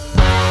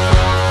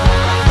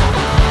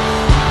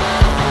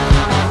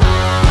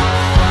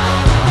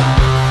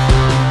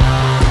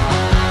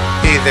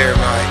there,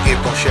 my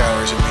April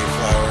showers and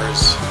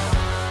Mayflowers.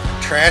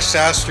 Trash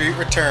South Street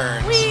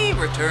returns. Wee!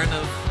 Return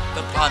of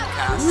the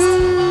podcast.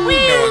 Wee!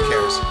 No one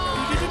cares.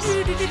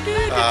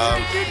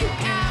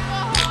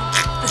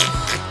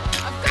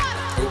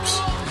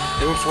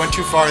 Oops, went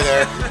too far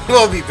there.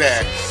 We'll be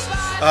back.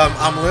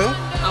 I'm Lou.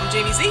 I'm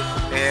Jamie Z.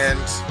 And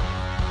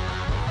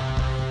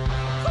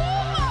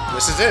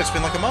this is it. It's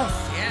been like a month.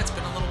 Yeah, it's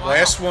been a little while.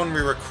 Last one we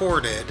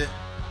recorded,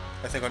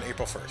 I think, on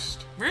April 1st.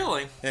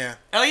 Really? Yeah.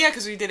 Oh, yeah,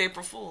 because we did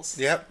April Fools.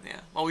 Yep. Yeah.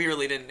 Well, we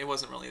really didn't. It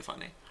wasn't really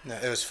funny. No,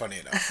 it was funny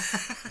enough.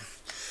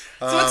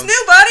 So what's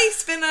new, buddy?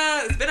 It's been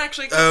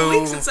actually a couple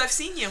weeks since I've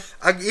seen you.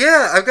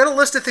 I've got a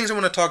list of things I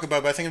want to talk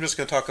about, but I think I'm just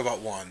going to talk about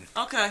one.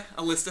 Okay.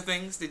 A list of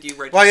things? Did you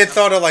write Well, I had down?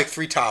 thought of like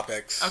 3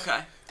 topics.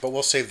 Okay. But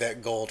we'll save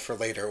that gold for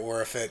later,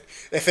 or if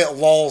it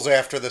lulls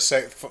after the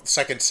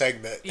second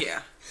segment.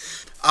 Yeah.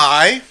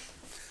 I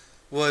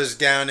was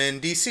down in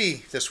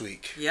D.C. this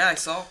week. Yeah, I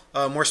saw.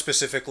 More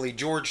specifically,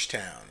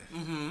 Georgetown.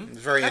 Mm-hmm.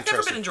 Very I've interesting.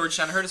 never been in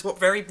Georgetown. I heard it's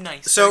very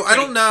nice. So very I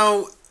don't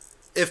know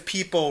if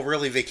people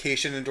really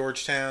vacation in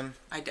Georgetown.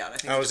 I doubt. I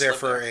think I was just there live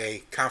for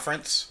a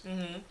conference.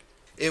 Mm-hmm.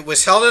 It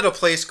was held at a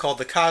place called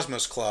the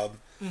Cosmos Club,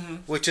 Mm-hmm.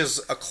 which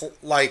is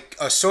like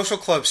a social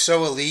club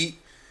so elite,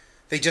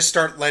 they just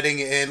start letting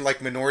in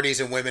like minorities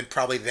and women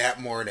probably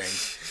that morning.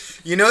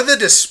 You know the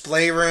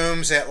display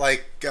rooms at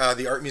like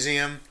the art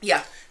museum?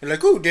 Yeah. You're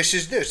like, ooh, this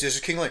is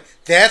King Lear.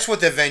 That's what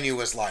the venue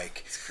was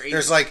like. It's crazy.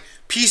 There's like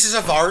pieces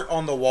of art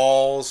on the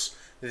walls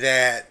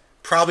that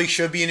probably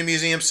should be in a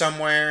museum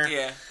somewhere.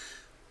 Yeah.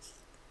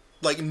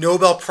 Like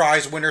Nobel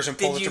Prize winners and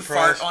Did Pulitzer you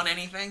Prize. fart on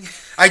anything?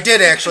 I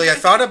did actually. I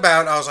thought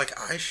about. I was like,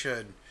 I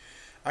should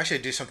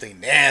do something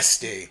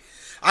nasty.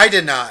 I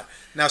did not.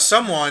 Now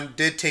someone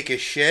did take a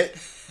shit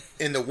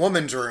in the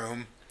woman's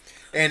room,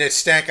 and it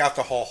stank out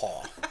the whole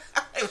hall.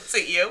 Was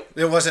it you?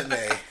 It wasn't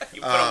me.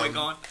 You put a wig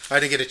on? I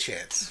didn't get a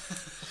chance.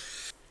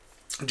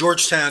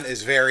 Georgetown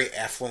is very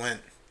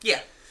affluent.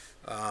 Yeah.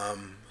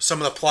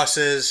 Some of the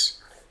pluses,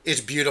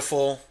 it's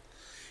beautiful.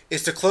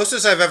 It's the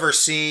closest I've ever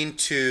seen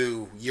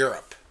to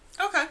Europe.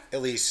 Okay.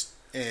 At least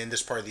in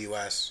this part of the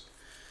U.S.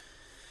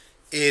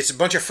 It's a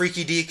bunch of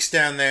freaky deeks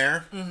down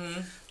there.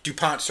 Mm-hmm.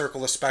 DuPont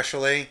Circle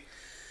especially.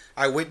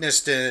 I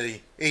witnessed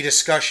a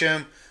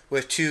discussion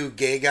with 2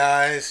 gay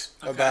guys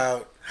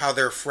about how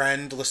their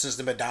friend listens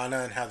to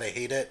Madonna and how they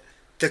hate it.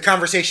 The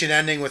conversation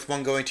ending with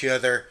one going to the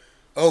other,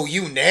 "Oh,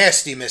 you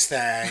nasty Miss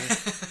Thang."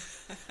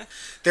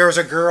 There was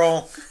a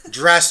girl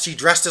she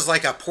dressed as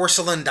like a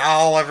porcelain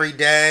doll every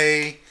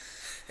day.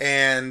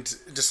 And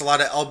just a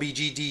lot of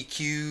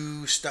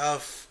LGBTQ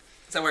stuff.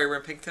 Is that why you're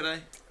wearing pink today?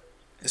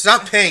 It's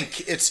not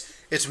pink.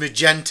 It's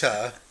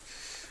magenta.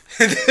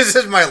 This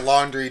is my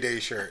laundry day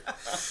shirt.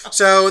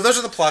 So those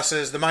are the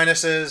pluses. The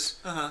minuses,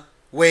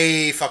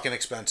 way fucking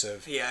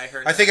expensive. Yeah, I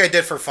heard I think I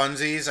did for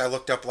funsies. I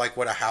looked up like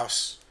what a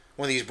house,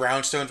 one of these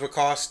brownstones would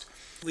cost.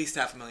 At least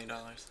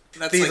 $500,000.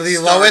 That's The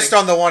lowest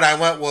on the one I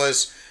went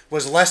was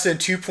less than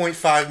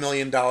 $2.5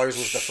 million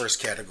was the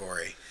first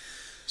category.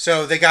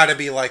 So they got to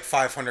be like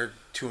 500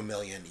 to $1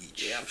 million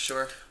each. Yeah, I'm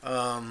sure.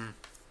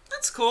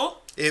 That's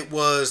cool. It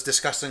was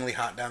disgustingly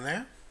hot down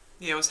there.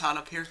 Yeah, it was hot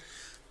up here.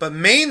 But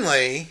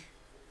mainly,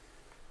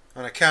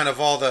 on account of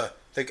all the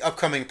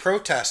upcoming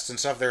protests and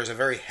stuff, there's a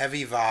very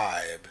heavy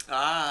vibe.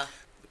 Ah,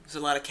 there's a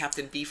lot of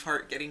Captain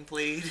Beefheart getting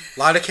played. A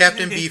lot of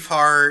Captain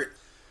Beefheart.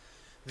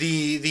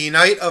 The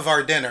night of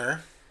our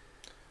dinner,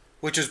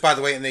 which was, by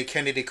the way, in the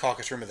Kennedy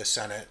caucus room of the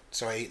Senate,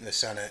 so I ate in the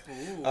Senate.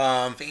 Ooh,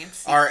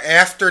 fancy. Our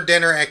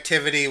after-dinner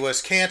activity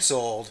was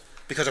canceled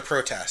because of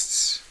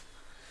protests.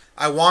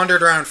 I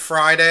wandered around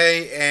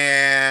Friday,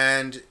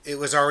 and it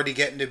was already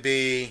getting to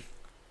be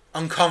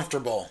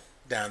uncomfortable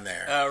down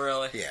there. Oh,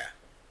 really? Yeah.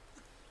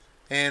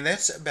 And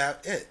that's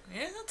about it.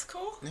 Yeah, that's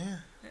cool. Yeah.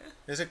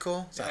 Is it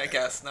cool? It's Yeah, not I that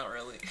guess, not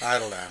really. cool. I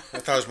don't know. I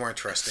thought it was more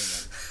interesting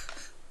than...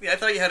 Yeah, I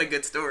thought you had a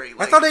good story.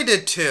 I thought I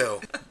did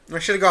too. I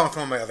should have gone with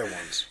one of my other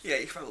ones. Yeah,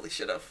 you probably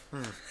should have.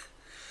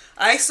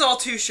 I saw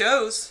 2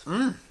 shows.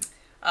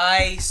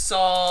 I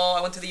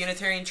went to the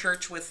Unitarian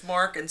Church with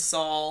Mark and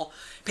saw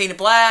Painted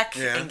Black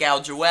and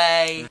Gouge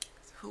Away.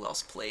 Who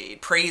else played?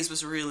 Praise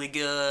was really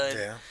good.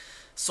 Yeah.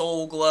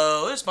 Soul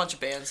Glow. There's a bunch of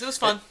bands. It was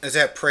fun. Is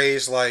that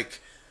praise like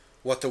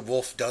what the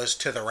wolf does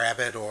to the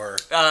rabbit, or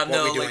what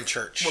we do in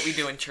church? What we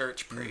do in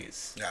church,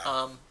 praise.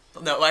 Yeah.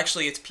 No,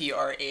 actually it's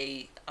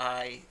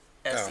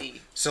Praise.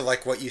 So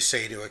like what you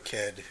say to a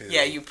kid who...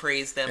 Yeah, you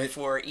praise them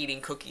for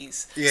eating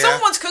cookies. Yeah.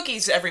 Someone wants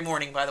cookies every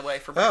morning, by the way,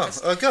 for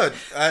breakfast. Oh, good.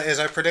 As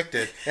I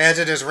predicted. As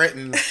it is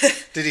written.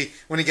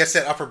 When he gets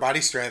that upper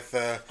body strength,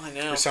 I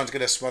know. your son's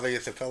going to smother you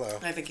with a pillow.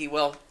 I think he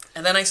will.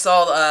 And then I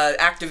saw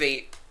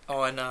Activate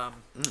on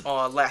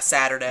last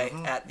Saturday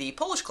at the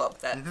Polish Club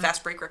that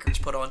Fast Break Records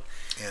put on.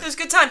 Yeah. It was a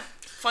good time.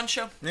 Fun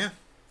show. Yeah.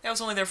 I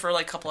was only there for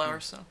like a couple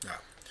hours, so. Yeah.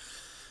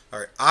 All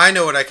right. I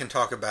know what I can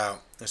talk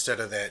about instead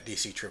of that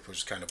DC trip, which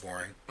was kind of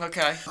boring.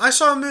 Okay. I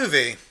saw a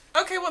movie.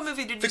 Okay, what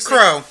movie did you see? The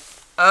Crow.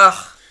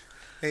 Ugh.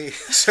 Hey,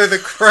 so The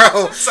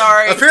Crow.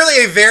 Sorry.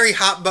 Apparently a very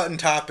hot button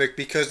topic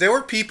because there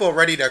were people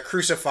ready to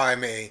crucify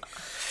me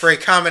for a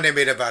comment I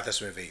made about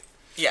this movie.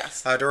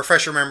 Yes. To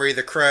refresh your memory,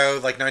 The Crow,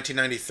 like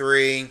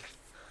 1993.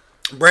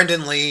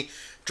 Brendan Lee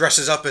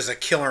dresses up as a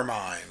killer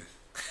mime.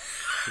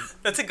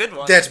 That's a good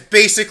one. That's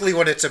basically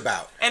what it's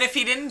about. And if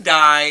he didn't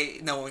die,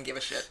 no one would give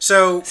a shit.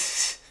 So,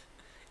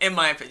 in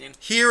my opinion.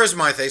 Here is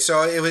my thing.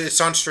 So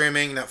it's on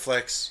streaming,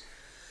 Netflix.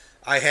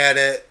 I had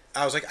it.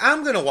 I was like,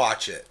 I'm going to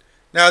watch it.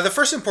 Now, the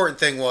first important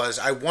thing was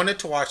I wanted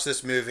to watch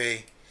this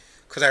movie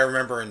because I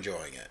remember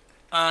enjoying it.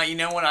 You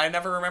know what? I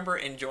never remember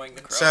enjoying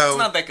The Crow. So, it's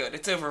not that good.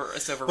 It's over.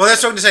 Well,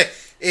 that's what I'm going to say.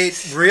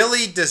 It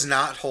really does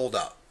not hold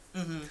up.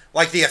 Mm-hmm.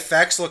 Like, the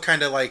effects look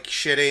kind of like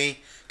shitty.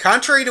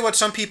 Contrary to what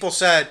some people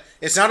said,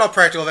 it's not all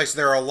practical effects.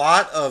 There are a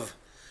lot of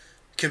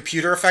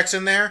computer effects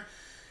in there,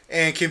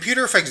 and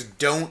computer effects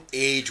don't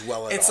age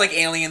well at all. It's like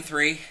Alien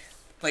 3.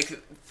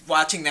 Like,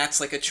 watching that's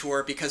like a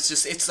chore because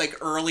it's like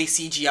early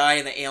CGI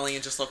and the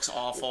alien just looks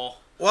awful.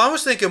 Well, I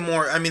was thinking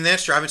more, I mean,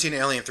 that's true. I haven't seen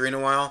Alien 3 in a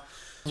while.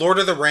 Lord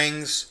of the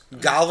Rings,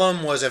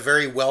 Gollum was a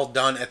very well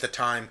done at the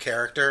time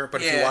character,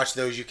 but if you watch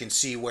those, you can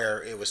see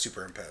where it was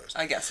superimposed.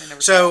 I guess I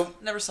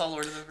never saw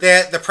Lord of the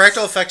Rings. The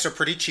practical effects are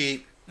pretty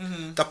cheap.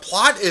 Mm-hmm. The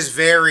plot is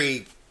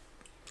very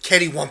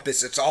Ketty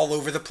Wumpus. It's all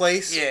over the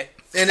place. Yeah.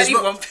 And Ketty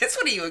Wumpus?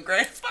 What are you, a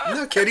grandpa?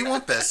 No, Ketty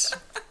Wumpus.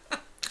 A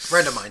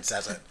friend of mine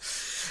says it.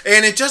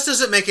 And it just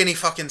doesn't make any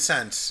fucking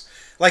sense.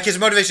 Like, his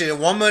motivation, in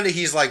one minute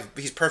he's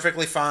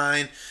perfectly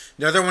fine.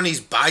 The other one he's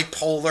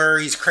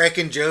bipolar, he's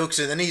cracking jokes,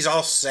 and then he's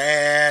all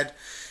sad.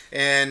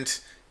 And,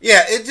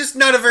 yeah, it's just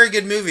not a very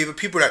good movie, but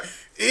people are like,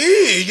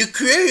 hey, the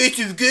Crow, it's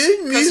a good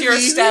movie. Because you're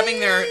stabbing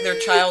their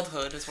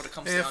childhood is what it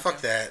comes down to. Yeah,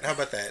 fuck that. How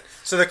about that?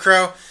 So, The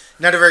Crow,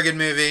 not a very good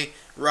movie.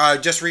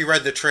 Just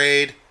reread The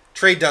Trade.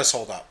 Trade does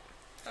hold up.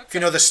 Okay. If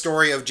you know the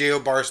story of J.O.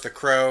 Barr's The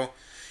Crow,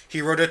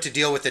 he wrote it to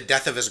deal with the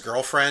death of his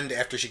girlfriend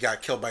after she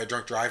got killed by a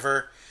drunk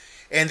driver.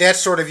 And that's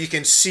sort of, you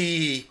can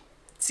see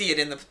it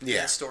in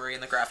the story,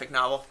 in the graphic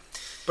novel.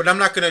 But I'm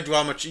not going to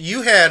dwell much.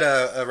 You had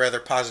a rather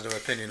positive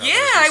opinion on it.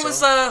 Yeah, I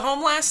was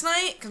home last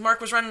night because Mark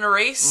was running a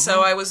race,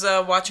 so I was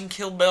watching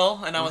Kill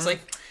Bill, and I was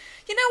like,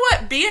 you know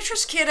what?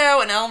 Beatrice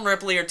Kiddo and Ellen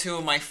Ripley are two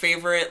of my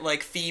favorite,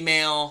 like,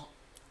 female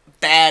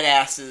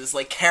badasses,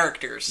 like,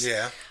 characters.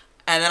 Yeah.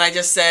 And then I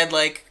just said,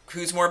 like,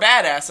 who's more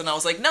badass? And I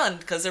was like, none,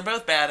 because they're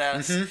both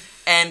badass. Mm-hmm.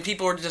 And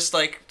people were just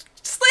like,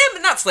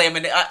 not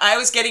slamming it. I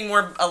was getting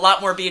a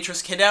lot more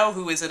Beatrice Kiddo,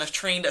 who is a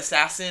trained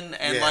assassin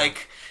and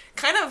like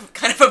kind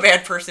of a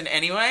bad person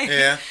anyway.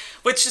 Yeah.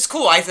 Which is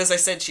cool. As I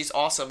said, she's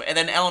awesome. And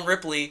then Ellen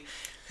Ripley,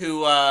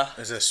 who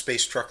is a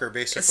space trucker,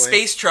 basically. A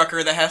space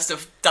trucker that has to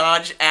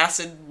dodge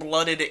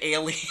acid-blooded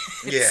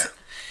aliens. Yeah.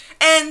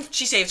 And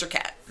she saves her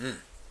cat. Mm.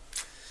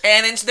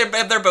 And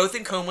then they're both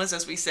in comas,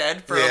 as we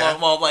said, for a long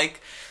while.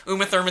 Like,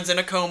 Uma Thurman's in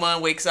a coma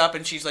and wakes up,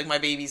 and she's like, my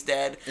baby's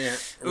dead. Yeah.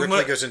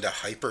 Ripley goes into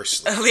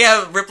hypersleep.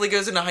 Yeah, Ripley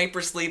goes into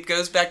hypersleep,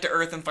 goes back to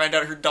Earth, and find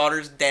out her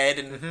daughter's dead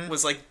and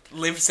was like,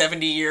 lived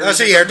 70 years. Oh,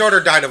 so her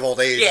daughter died of old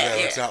age, though. Yeah.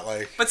 It's not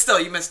like... But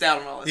still, you missed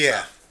out on all this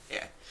stuff.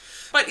 Yeah.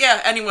 But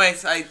yeah,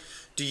 anyways,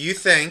 Do you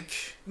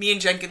think... Me and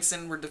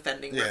Jenkinson were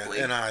defending Ripley.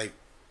 And I...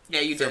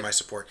 Yeah, you did. my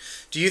support.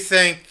 Do you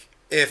think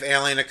if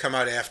Alien had come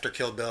out after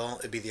Kill Bill,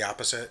 it'd be the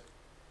opposite?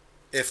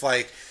 If,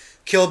 like,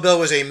 Kill Bill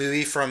was a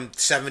movie from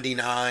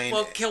 79...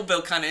 Well, Kill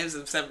Bill kind of is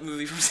a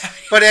movie from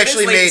 79. But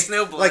actually made,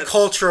 like,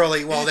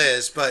 culturally, well, it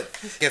is. But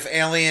if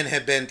Alien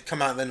had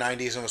come out in the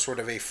 90s and was sort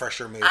of a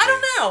fresher movie... I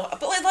don't know.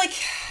 But, like,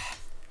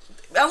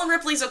 Ellen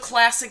Ripley's a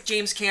classic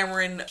James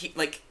Cameron,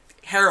 like,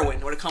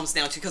 heroine, what it comes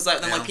down to. Because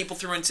then, like, people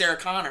threw in Sarah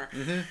Connor.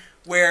 Mm-hmm.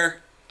 Where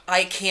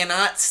I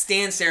cannot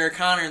stand Sarah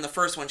Connor in the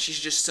first one. She's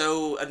just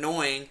so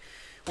annoying.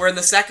 Where in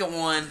the second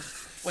one...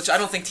 Which I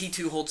don't think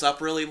T2 holds up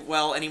really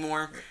well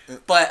anymore.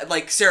 But,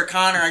 like, Sarah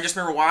Connor, I just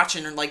remember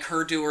watching her, like,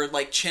 her do her,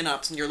 like,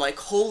 chin-ups. And you're like,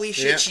 holy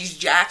shit, she's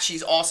jacked.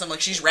 She's awesome.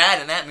 Like, she's rad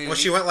in that movie. Well,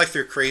 she went, like,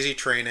 through crazy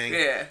training.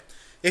 Yeah.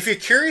 If you're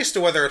curious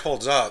to whether it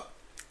holds up,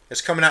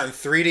 it's coming out in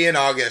 3D in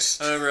August.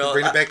 Oh, really?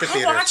 Bring it back to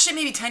theaters. I watched it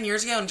maybe 10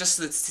 years ago, and just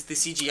the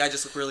CGI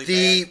just looked really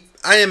bad.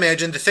 I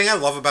imagine, the thing I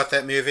love about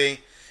that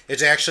movie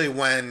is actually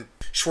when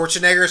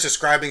Schwarzenegger is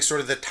describing sort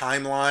of the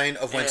timeline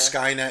of when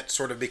Skynet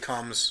sort of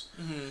becomes...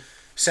 Mm-hmm.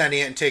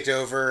 sentient and takes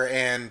over,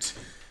 and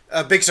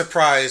a big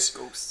surprise.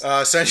 Ghosts.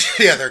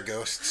 Yeah, they're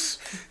ghosts.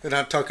 And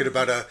I'm talking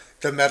about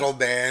the metal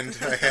band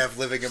I have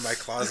living in my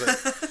closet.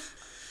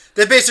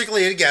 They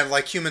basically, again,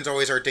 like humans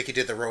always are addicted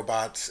to the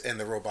robots, and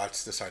the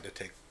robots decide to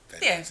take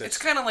vengeance. Yeah, it's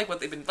kind of like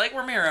what they've been, like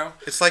Romero.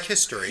 It's like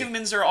history.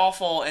 Humans are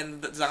awful,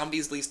 and the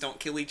zombies at least don't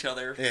kill each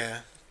other. Yeah.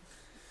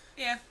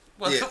 Yeah.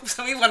 Well,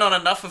 so we went on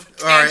enough of a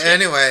tangent. All right,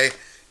 anyway.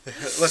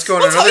 Let's go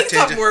on another tangent.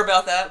 We'll talk more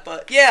about that,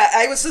 but yeah,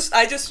 I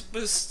just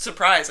was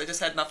surprised. I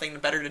just had nothing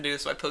better to do,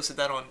 so I posted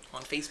that on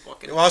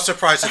Facebook. And well, I was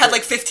surprised. I had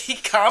like 15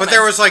 comments. But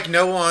there was like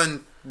no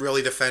one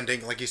really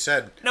defending, like you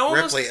said,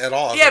 Ripley at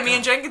all. Yeah, me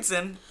and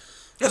Jenkinson.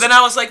 And then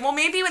I was like, well,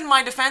 maybe in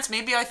my defense,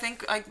 maybe I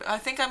think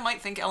I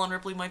might think Ellen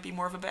Ripley might be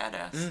more of a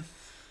badass. Mm.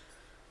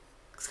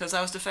 Because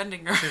I was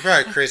defending her. She's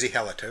probably crazy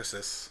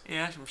halitosis.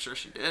 Yeah, I'm sure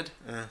she did.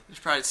 She's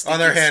probably on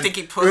their hand,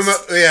 stinky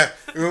puss.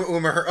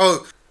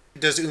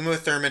 Does Uma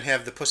Thurman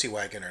have the pussy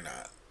wagon or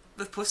not?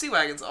 The pussy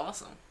wagon's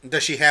awesome.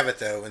 Does she have it,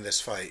 though, in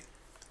this fight?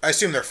 I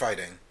assume they're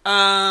fighting.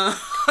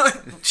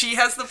 She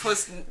has the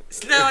pussy.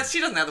 No, she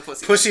doesn't have the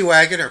pussy. Pussy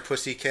wagon or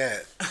pussy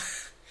cat?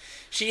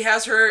 She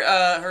has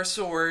her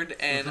sword,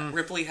 and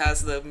Ripley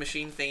has the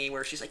machine thingy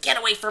where she's like, "Get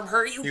away from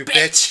her, you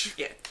bitch!"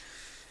 Yeah.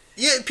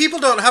 Yeah, people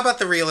don't. How about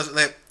the realism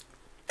that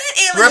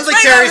alien Ripley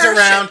carries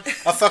around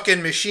a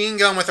fucking machine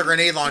gun with a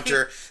grenade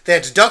launcher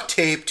that's duct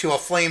taped to a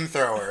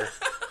flamethrower,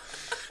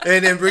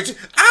 and then Bridget,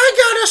 I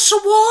got a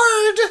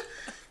sword.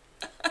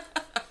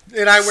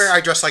 And I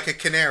dress like a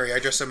canary. I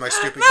dress in my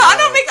stupid. No, I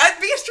don't think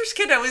Beatrice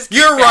Kiddo is.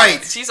 You're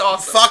right. She's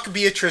awesome. Fuck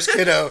Beatrice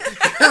Kiddo.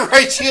 You're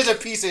right. She is a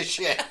piece of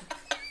shit.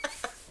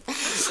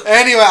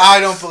 Anyway, I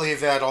don't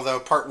believe that. Although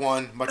part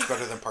 1 much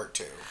better than part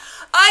 2.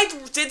 I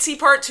did see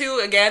part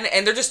 2 again,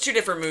 and they're just 2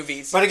 different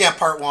movies. But again,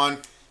 part 1.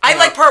 I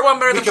like part 1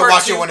 better than part 2. We could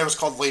watch it when it was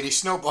called Lady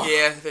Snowblood.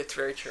 Yeah, that's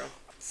very true.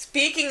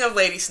 Speaking of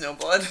Lady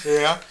Snowblood.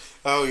 Yeah.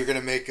 Oh, you're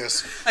gonna make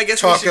us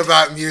talk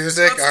about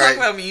music. Let's talk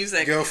about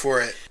music. Go for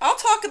it. I'll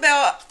talk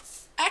about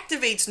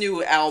Activate's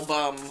new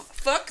album,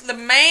 Fuck the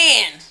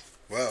Man.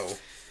 Whoa.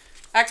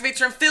 Activate's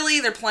from Philly.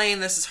 They're playing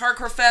This Is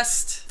Hardcore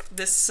Fest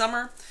this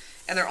summer,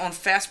 and they're on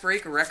Fast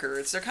Break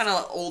Records. They're kind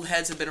of old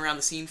heads, have been around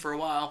the scene for a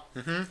while.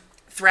 Mm-hmm.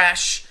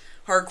 Thrash,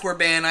 hardcore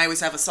band. I always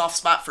have a soft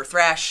spot for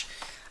thrash.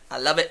 I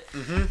love it.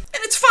 Mm-hmm. And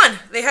it's fun.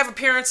 They have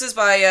appearances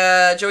by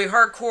Joey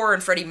Hardcore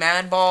and Freddie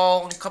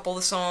Madball on a couple of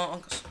the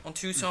songs, on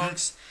 2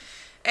 songs. Mm-hmm.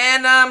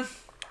 And I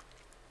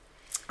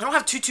don't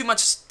have too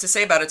much to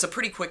say about it. It's a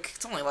pretty quick,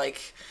 it's only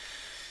like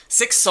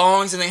 6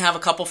 songs, and they have a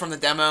couple from the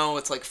demo.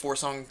 It's like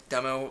 4-song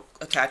demo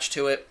attached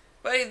to it.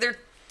 But they're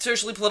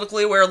socially,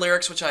 politically aware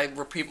lyrics, which I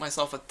repeat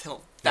myself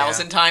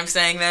 1,000 times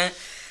saying that.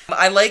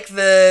 I like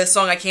the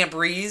song I Can't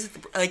Breathe,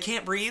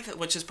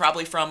 which is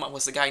probably from,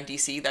 was the guy in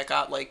DC that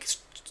got like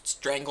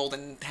strangled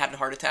and had a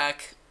heart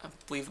attack. I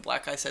believe the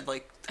black guy said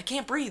like, I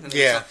can't breathe. And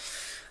yeah.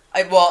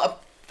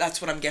 That's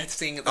what I'm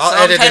guessing.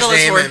 I'll edit his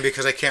name in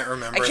because I can't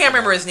remember. I can't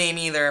remember his name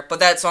either, but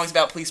that song's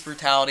about police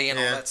brutality and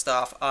all that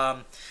stuff.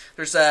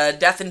 There's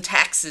Death and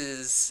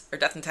Taxes, a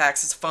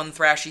fun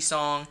thrashy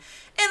song.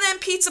 And then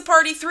Pizza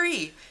Party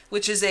 3,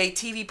 which is a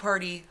TV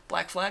Party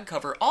Black Flag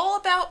cover, all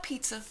about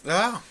pizza.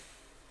 Oh.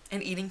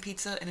 And eating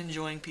pizza and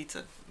enjoying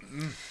pizza.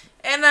 Mm.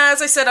 And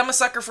as I said, I'm a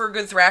sucker for a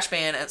good thrash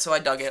band, and so I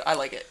dug it. I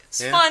like it.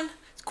 It's fun.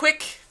 It's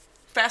quick.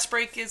 Fast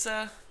Break is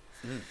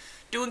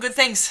doing good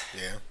things.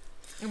 Yeah.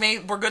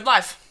 We're good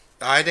live.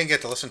 I didn't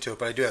get to listen to it,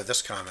 but I do have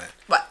this comment.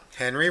 What?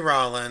 Henry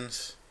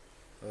Rollins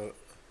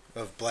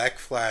of Black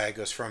Flag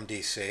was from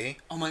D.C.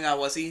 Oh my God,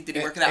 was he? Did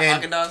he work at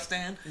that Haagen-Dazs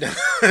stand?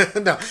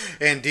 No.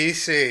 And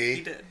D.C.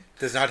 He did.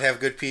 Does not have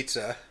good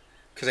pizza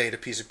because I ate a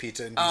piece of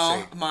pizza in D.C.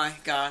 Oh my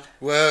God.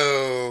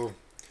 Whoa.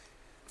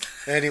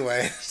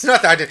 Anyway, it's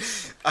not that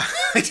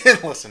I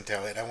didn't listen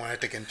to it. I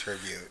wanted to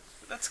contribute.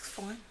 That's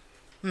fine.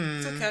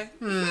 It's okay.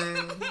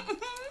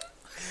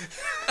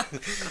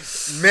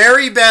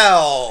 Mary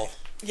Bell.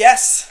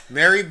 Yes.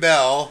 Mary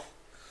Bell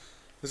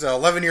was an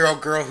 11-year-old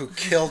girl who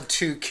killed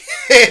 2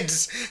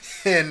 kids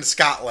in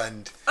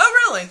Scotland.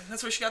 Oh, really?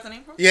 That's where she got the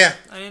name from? Yeah.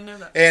 I didn't know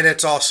that. And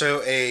it's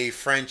also a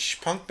French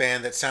punk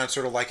band that sounds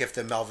sort of like if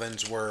the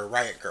Melvins were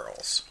Riot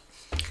Girls.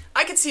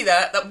 I could see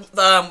that.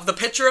 The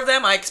picture of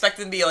them, I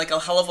expected them to be like a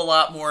hell of a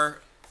lot more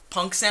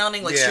punk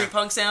sounding, like street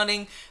punk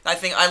sounding. I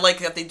think I like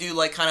that they do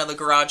like kind of the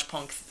garage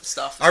punk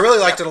stuff. I really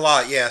liked it a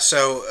lot, yeah.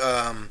 So,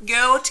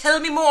 go tell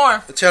me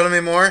more. Tell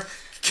me more.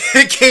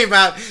 It came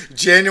out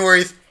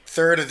January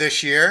 3rd of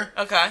this year.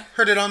 Okay.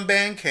 Heard it on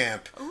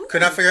Bandcamp. Ooh. Could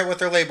not figure out what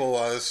their label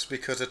was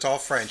because it's all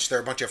French.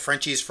 They're a bunch of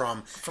Frenchies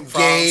from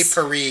Gay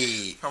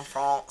Paris. From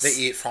France. They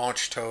eat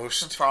French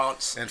toast. From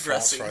France. And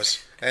France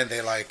fries. And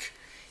they like...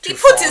 He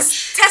puts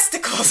his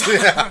testicles on.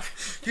 Yeah.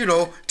 You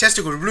know,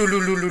 testicles.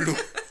 Lulu.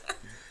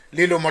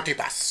 Lilo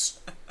Mortipas.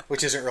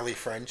 Which isn't really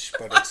French,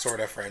 but it's sort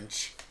of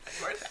French.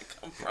 Where did that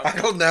come from? I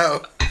don't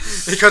know.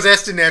 Because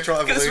that's the natural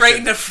evolution. It's right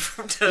in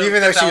the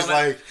even though she's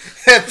like,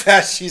 at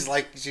best, she's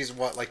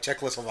what, like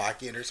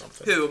Czechoslovakian or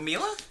something. Who,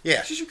 Mila?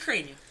 Yeah. She's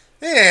Ukrainian.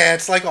 Yeah,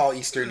 it's like all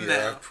Eastern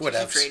Europe.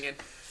 Whatevs. She's Ukrainian.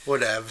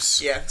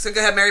 Whatevs. Yeah, so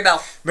go ahead, Mary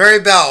Bell. Mary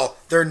Bell.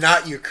 They're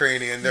not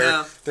Ukrainian.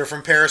 They're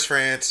from Paris,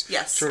 France.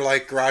 Yes. Sort of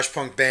like garage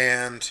punk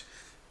band.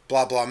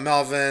 Blah, blah,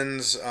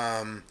 Melvins.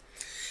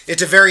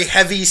 It's a very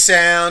heavy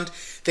sound.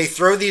 They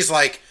throw these,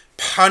 like,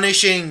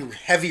 punishing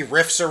heavy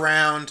riffs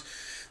around.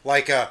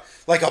 Like a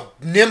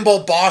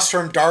nimble boss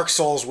from Dark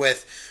Souls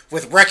with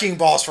wrecking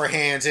balls for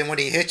hands. And when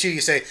he hits you, you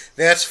say,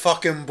 that's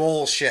fucking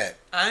bullshit.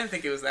 I didn't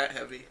think it was that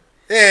heavy.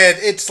 And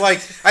it's like,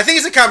 I think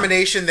it's a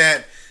combination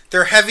that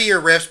they're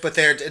heavier riffs, but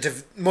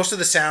most of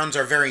the sounds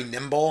are very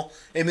nimble.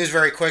 It moves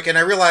very quick. And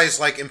I realize,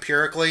 like,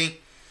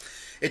 empirically,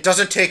 it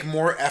doesn't take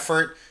more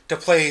effort to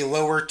play a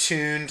lower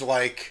tuned,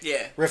 like,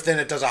 riff than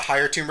it does a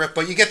higher tuned riff.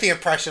 But you get the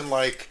impression,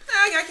 like,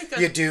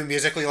 you do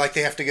musically, like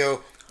they have to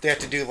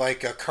do,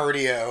 like, a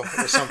cardio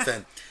or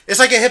something. It's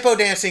like a hippo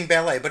dancing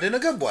ballet, but in a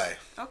good way.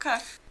 Okay.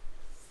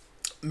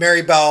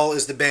 Mary Bell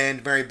is the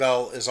band. Mary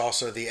Bell is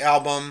also the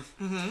album.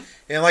 Mm-hmm.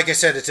 And like I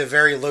said, it's a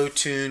very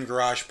low-tuned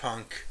garage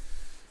punk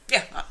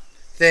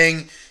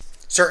thing.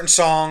 Certain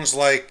songs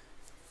like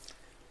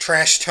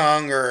Trash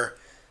Tongue or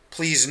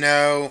Please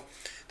No,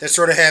 that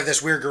sort of have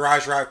this weird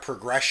garage rock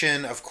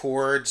progression of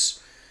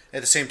chords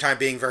at the same time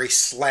being very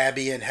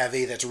slabby and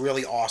heavy. That's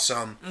really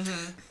awesome.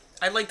 Mm-hmm.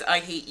 I liked I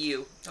Hate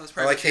You. That was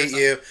I like Hate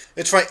You.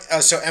 It's funny.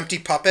 So Empty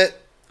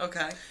Puppet.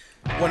 Okay.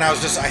 When I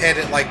had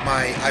it like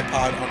my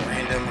iPod on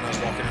random when I was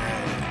walking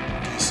around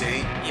DC.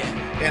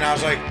 Yeah. And I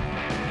was like,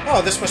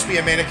 oh, this must be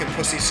a Mannequin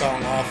Pussy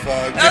song off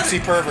Gypsy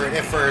Pervert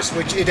at first,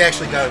 which it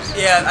actually does.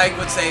 Yeah, I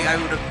would say I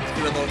would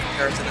do a little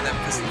comparison to them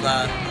because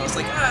I was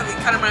like, they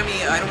kind of remind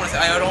me. I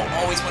don't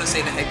always want to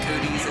say the Head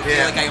Codys. I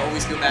feel like I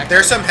always go back.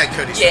 There's some Head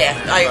Codys. Yeah,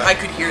 I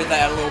could hear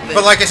that a little bit.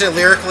 But like I said,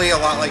 lyrically, a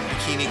lot like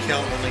Bikini Kill,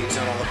 only it's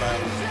not all about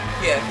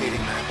hating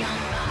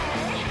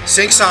that.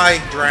 Sinks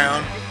Eye,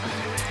 Drown.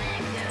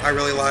 I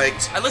really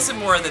liked. I listened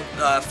more of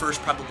the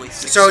first probably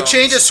 6 So songs. it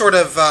changes sort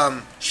of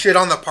Shit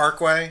on the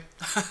Parkway.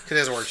 Because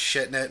there's the word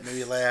shit in it, made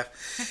me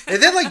laugh.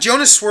 And then like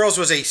Jonas Swirls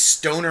was a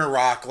stoner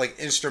rock, like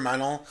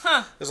instrumental.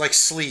 Huh. It was like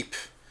Sleep.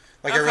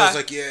 Like everyone's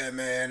like, yeah,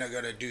 man, I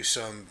gotta do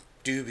some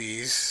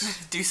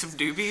doobies. Do some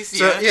doobies?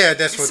 So, yeah,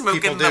 that's you what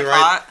people do,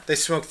 right? They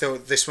smoke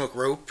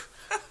rope.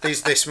 They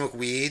smoke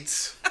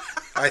weeds.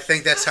 I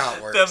think that's how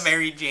it works. The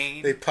Mary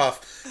Jane. They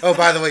puff. Oh,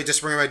 by the way,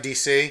 just bring about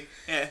DC.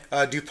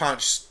 Yeah.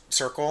 DuPont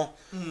Circle.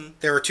 Mm-hmm.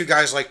 There were 2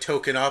 guys like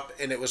token up,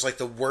 and it was like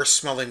the worst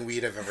smelling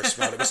weed I've ever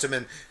smelled. It must have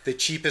been the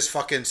cheapest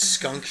fucking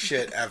skunk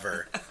shit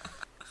ever.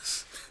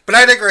 But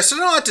I digress. I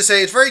don't know what to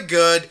say. It's very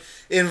good.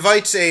 It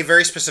invites a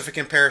very specific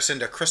comparison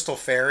to Crystal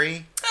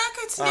Fairy. I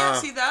could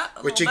see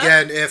that. Which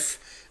again,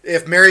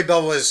 if Mary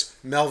Bell was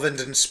Melvin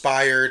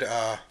inspired,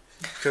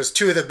 because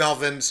 2 of the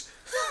Melvins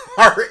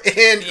are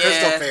in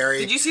Crystal Fairy.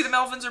 Did you see the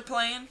Melvins are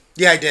playing?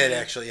 Yeah, I did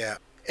actually. Yeah.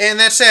 And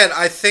that said,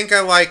 I think I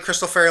like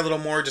Crystal Fairy a little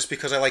more just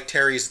because I like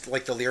Terry's,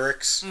 like the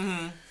lyrics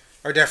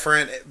are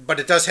different, but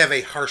it does have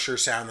a harsher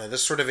sound though.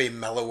 This is sort of a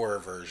mellower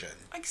version.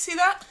 I can see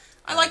that.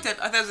 I liked it.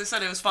 As I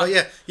said, it was fun.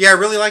 But yeah, I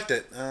really liked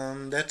it.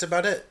 That's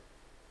about it.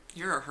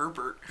 You're a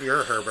Herbert.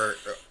 You're a Herbert.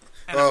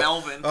 And a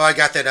Melvin. Oh, I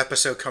got that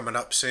episode coming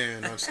up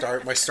soon on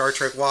my Star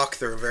Trek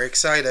walkthrough. Very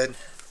excited.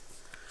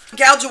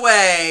 Gouge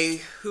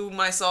Away, whom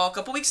I saw a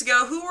couple weeks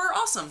ago, who were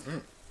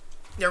awesome.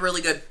 They're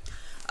really good.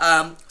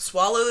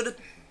 Swallowed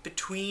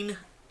Between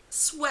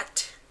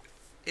Sweat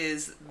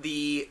is a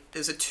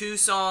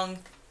 2-song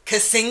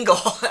single.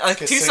 A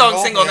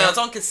 2-song single. Yeah. No, it's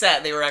on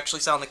cassette. They were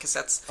actually selling the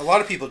cassettes. A lot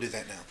of people do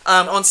that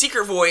now. On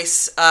Secret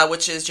Voice,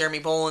 which is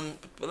Jeremy Bolin,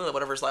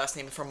 whatever his last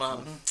name is, from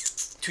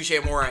Touche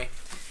Amore,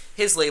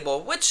 his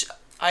label, which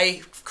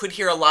I could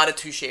hear a lot of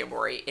Touche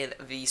Amore in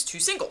these 2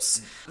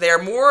 singles.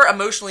 They're more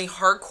emotionally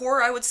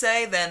hardcore, I would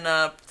say, than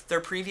their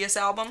previous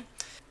album.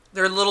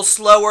 They're a little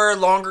slower,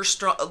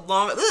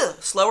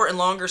 slower and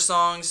longer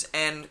songs,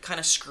 and kind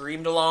of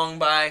screamed along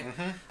by,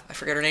 I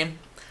forget her name,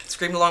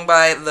 screamed along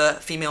by the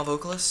female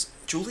vocalist,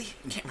 Julie?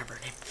 I can't remember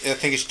her name. I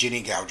think it's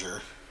Ginny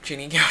Gouger.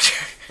 Ginny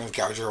Gouger.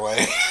 Gouger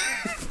Way.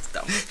 It's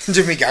dumb.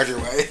 Jimmy Gouger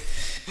Way.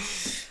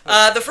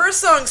 The first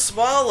song,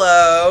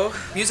 Swallow,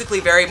 musically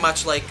very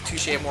much like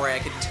Touche Amore. I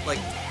could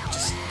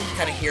just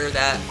kind of hear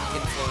that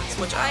influence,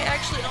 which I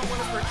actually don't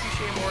want to hear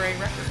Touche Amore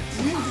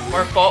records.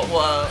 Mark Balt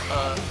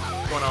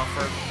one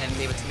offer and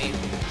gave it to me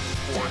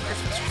for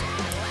Christmas or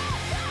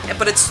something.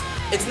 But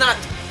it's not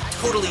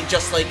totally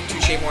just like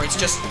Touche Amore. It's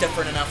just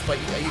different enough, but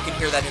you can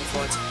hear that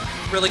influence.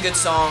 Really good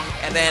song.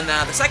 And then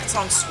the second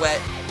song,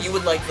 Sweat, you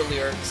would like the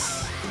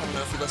lyrics. I don't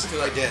know if you listened to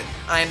it. I did.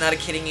 I am not a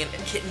kitten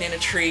in a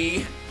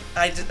tree.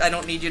 I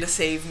don't need you to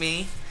save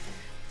me.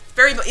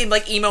 Very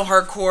like emo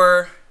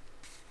hardcore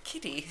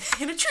kitty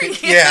in a tree.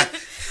 Yeah.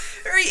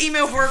 Very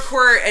emo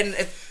hardcore and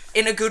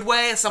in a good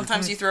way.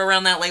 Sometimes you throw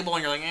around that label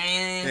and you're like,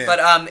 eh. Yeah. But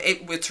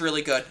it's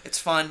really good. It's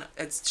fun.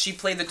 She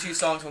played the 2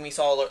 songs when we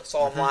saw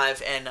them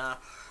live, and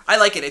I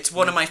like it. It's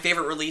one of my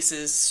favorite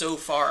releases so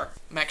far.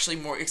 I'm actually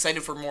more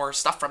excited for more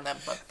stuff from them.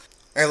 But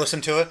I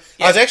listened to it.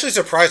 Yeah. I was actually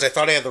surprised. I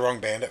thought I had the wrong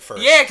band at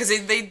first. yeah, because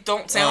they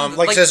don't sound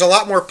like there's a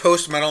lot more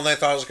post-metal than I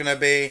thought it was going to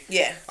be.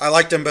 Yeah. I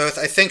liked them both.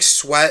 I think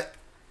Sweat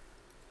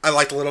I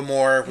liked a little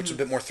more, which is a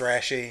bit more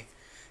thrashy.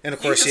 And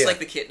of course, you just like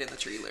the kitten in the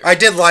tree lyric. I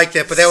did like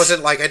that, but that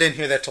wasn't like I didn't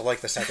hear that till like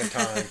the second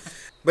time.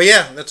 But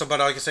yeah, that's about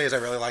all I can say is I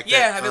really liked it.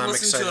 Yeah, I've been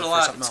listening to it a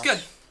lot. It's good.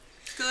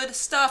 Else. Good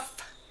stuff.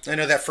 I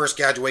know that first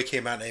Gouge Away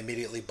came out and I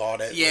immediately bought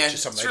it. Yeah, which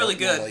is something it's really I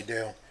don't normally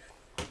do.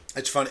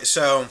 It's funny.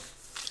 So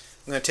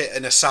I'm going to take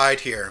an aside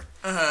here.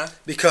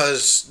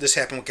 Because this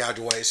happened with Gouge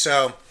Away.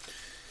 So,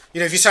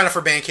 if you sign up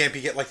for Bandcamp,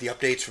 you get like the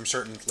updates from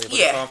certain labels.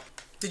 Yeah.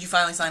 Did you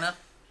finally sign up?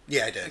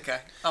 Yeah, I did.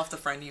 Okay. I'll have to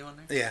friend you on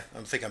there. Yeah,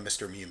 I think I'm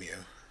Mr. Mew Mew.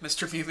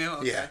 Mr. Mew Mew?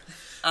 Okay.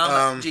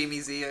 Yeah.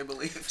 Jamie Z, I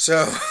believe.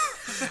 So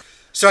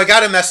I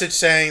got a message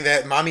saying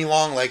that Mommy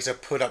Longlegs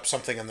had put up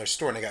something on their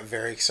store, and I got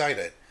very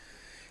excited.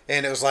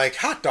 And it was like,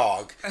 Hot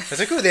Dog. I was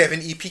like, oh, they have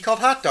an EP called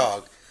Hot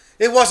Dog.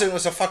 It wasn't. It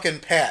was a fucking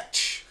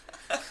patch.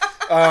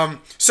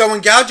 So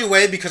when Gouge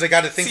Away, because I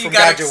got a thing from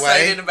Gouge Away. So you got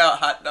excited about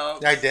Hot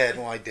Dog. I did.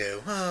 Well, I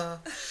do.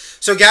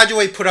 So Gouge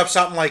Away put up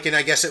something like, and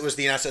I guess it was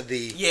the announcement of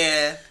the...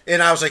 Yeah.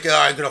 And I was like, oh,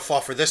 I'm going to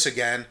fall for this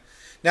again.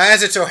 Now,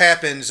 as it so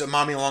happens,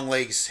 Mommy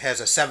Longlegs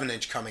has a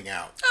 7-inch coming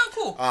out. Oh,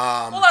 cool.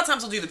 Well, a lot of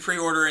times I'll do the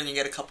pre-order and you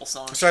get a couple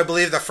songs. So I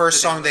believe the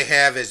first song they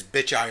have is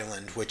Bitch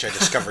Island, which I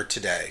discovered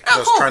today. Because I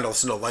was trying to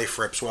listen to Life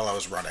Rips while I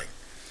was running.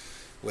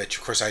 Which,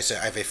 of course, I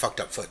said I have a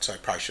fucked up foot, so I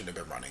probably shouldn't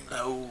have been running.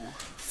 Oh.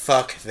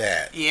 Fuck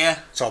that. Yeah.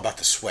 It's all about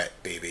the sweat,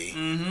 baby.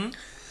 Mm-hmm.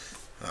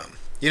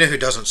 You know who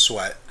doesn't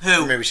sweat?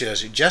 Who? Or maybe she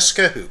does.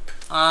 Jessica Hoop.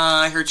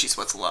 I heard she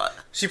sweats a lot.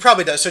 She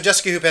probably does. So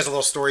Jessica Hoop has a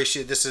little story.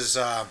 This is...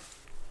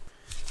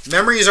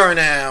 Memories Are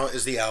Now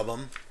is the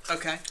album.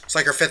 Okay. It's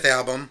like her 5th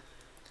album.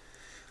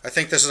 I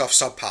think this is off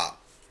Sub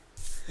Pop.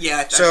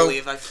 Yeah, I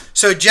believe.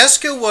 So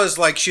Jessica was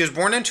like, she was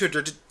born into a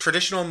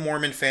traditional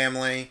Mormon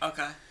family.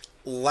 Okay.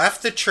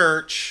 Left the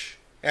church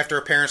after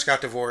her parents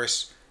got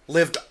divorced.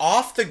 Lived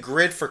off the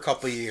grid for a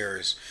couple of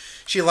years.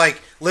 She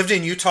like lived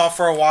in Utah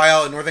for a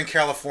while, in Northern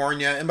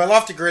California. And by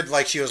off the grid,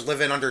 like she was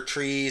living under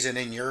trees and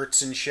in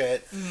yurts and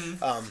shit.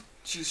 Mm-hmm.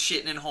 She was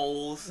shitting in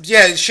holes.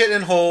 Yeah, shitting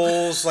in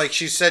holes. Like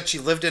she said, she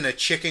lived in a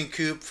chicken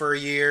coop for a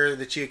year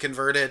that she had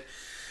converted.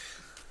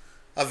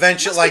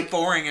 Eventually, Must be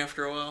boring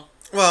after a while.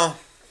 Well,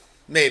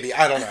 maybe,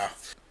 I don't know.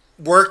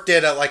 Worked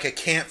at a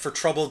camp for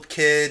troubled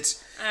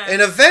kids,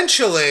 and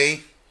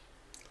eventually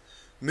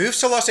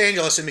moves to Los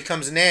Angeles and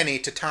becomes nanny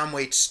to Tom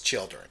Waits'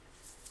 children.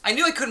 I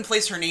knew I couldn't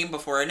place her name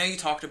before. I know you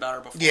talked about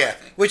her before. Yeah,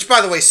 which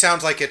by the way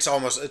sounds like it's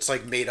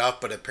like made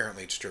up, but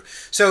apparently it's true.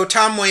 So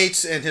Tom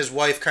Waits and his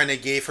wife kind of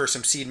gave her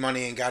some seed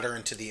money and got her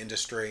into the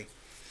industry.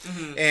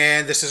 Mm-hmm.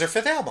 And this is her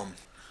 5th album.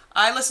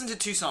 I listened to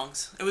 2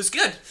 songs. It was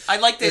good. I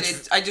liked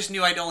it. I just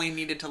knew I'd only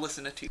needed to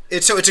listen to 2.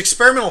 It's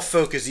experimental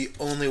folk is the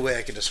only way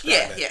I can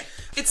describe it. Yeah.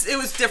 It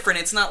was different.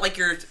 It's not like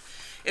you're...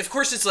 Of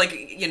course, it's like,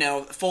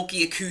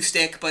 folky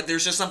acoustic, but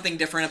there's just something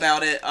different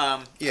about it.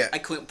 Yeah. I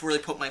couldn't really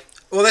put my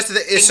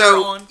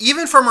on.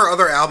 Even from her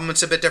other album,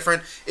 it's a bit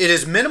different. It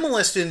is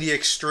minimalist in the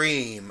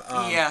extreme.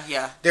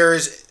 Yeah. There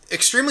is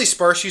extremely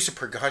sparse use of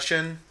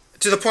percussion.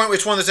 To the point where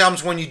it's one of those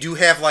albums when you do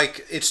have,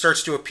 it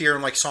starts to appear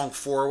in, song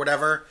 4 or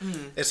whatever.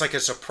 Mm-hmm. It's like a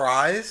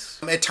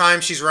surprise. At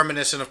times, she's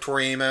reminiscent of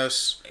Tori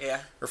Amos.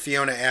 Yeah. Or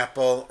Fiona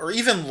Apple. Or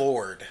even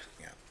Lorde.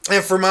 Yeah.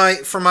 And for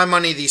my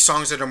money, the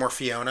songs that are more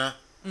Fiona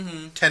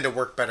tend to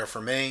work better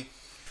for me.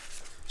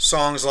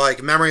 Songs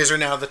like Memories Are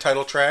Now, the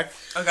title track.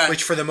 Okay.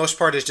 Which, for the most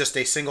part, is just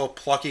a single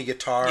plucky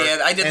guitar. Yeah,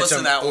 I did listen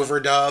to that one.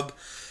 Overdub.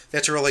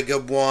 That's a really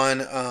good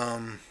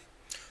one.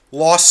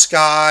 Lost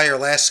Sky or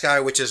Last Sky,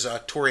 which is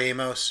Tori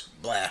Amos.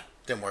 Blah.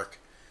 Didn't work.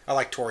 I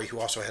like Tori, who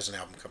also has an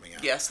album coming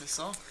out. Yes, I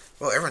saw.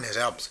 Well, everyone has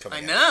albums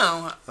coming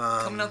out. I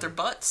know. Coming out their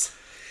butts.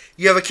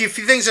 You have a few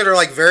things that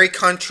are very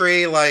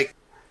country, like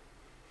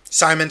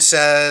Simon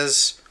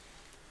Says,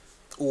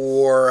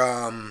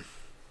 or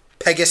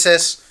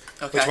Pegasus,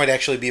 which might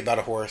actually be about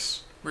a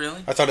horse.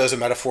 Really? I thought it was a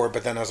metaphor,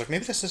 but then I was like,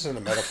 maybe this isn't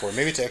a metaphor.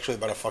 Maybe it's actually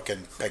about a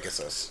fucking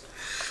Pegasus.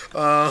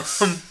 A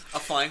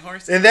flying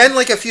horse? And then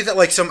a few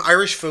that some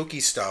Irish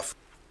folky stuff.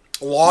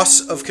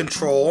 Loss of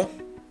Control.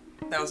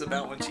 That was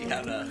about when she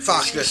had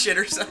she shit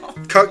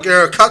herself.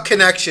 Cut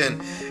Connection,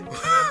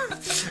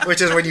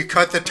 which is when you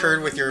cut the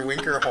turd with your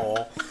winker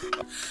hole.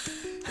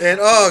 And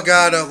oh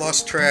god, I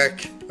lost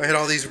track. I had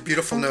all these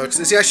beautiful notes.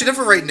 See, I should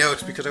never write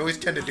notes because I always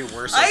tend to do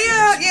worse. I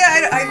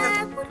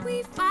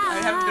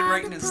haven't been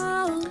writing this.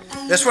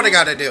 That's what I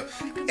got to do.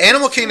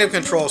 Animal Kingdom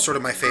Control is sort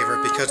of my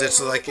favorite because it's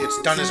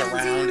done as a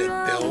round. It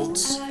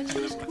builds.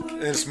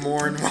 It's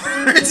more and more.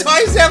 It's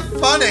always that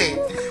funny.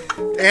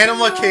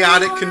 Animal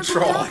Chaotic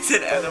Control. I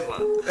said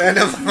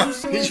Anima.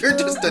 You're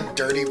just a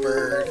dirty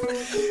bird.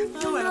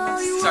 No,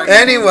 Anima. Sorry.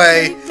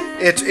 Anyway,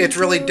 it's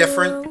really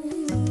different.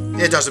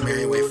 It doesn't matter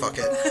anyway, fuck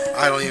it.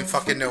 I don't even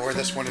fucking know where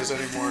this one is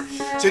anymore.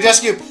 So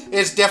Jessica,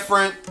 it's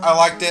different. I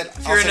liked it.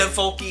 If you're into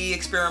folky,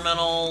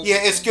 experimental... Yeah,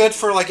 it's good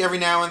for every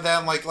now and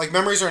then, like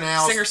Memories Are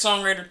Now.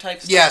 Singer-songwriter type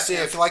stuff. Yes,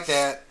 yeah, if you like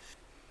that.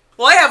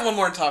 Well, I have one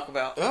more to talk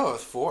about. Oh,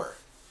 it's 4.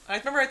 I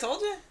remember I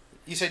told you?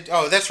 You said,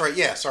 oh, that's right,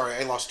 yeah, sorry,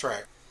 I lost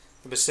track.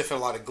 I've been sniffing a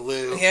lot of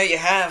glue. Yeah, you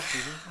have.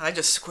 Mm-hmm. I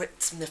just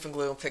quit sniffing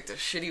glue and picked a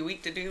shitty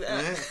week to do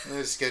that. Yeah,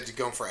 it's good to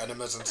go for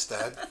enemas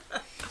instead.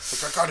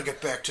 I gotta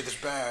get back to this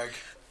bag.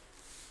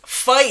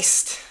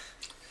 Feist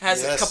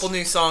has a couple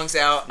new songs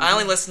out. Mm-hmm. I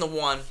only listened to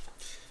one,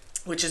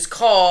 which is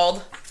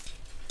called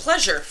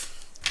Pleasure.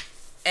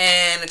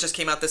 And it just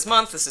came out this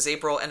month. This is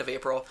April, end of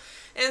April.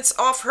 And it's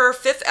off her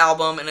 5th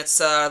album, and it's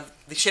the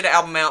shit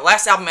album out.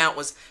 Last album out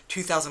was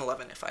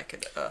 2011, if I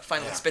could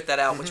finally spit that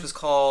out, which was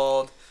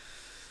called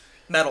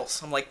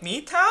Metals. I'm like,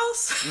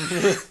 Metals?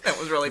 That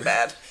was really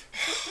bad.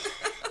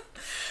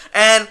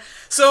 And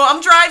so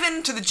I'm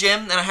driving to the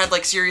gym, and I had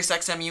Sirius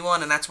XMU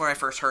on, and that's where I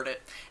first heard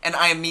it. And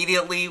I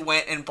immediately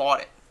went and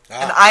bought it.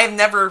 And I've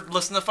never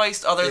listened to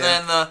Feist other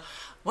than the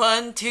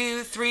 1,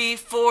 2, 3,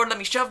 4, let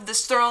me shove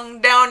this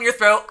strong down your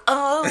throat.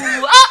 Oh,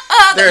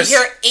 that you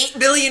hear it 8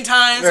 billion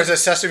times. There's a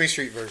Sesame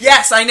Street version.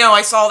 Yes, I know.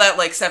 I saw that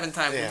 7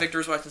 times when Victor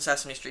was watching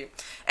Sesame Street.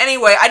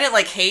 Anyway, I didn't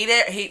hate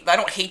it. I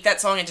don't hate that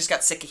song. I just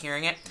got sick of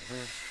hearing it.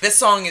 Mm-hmm. This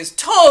song is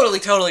totally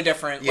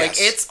different. Yes.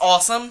 It's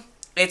awesome.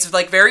 It's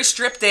very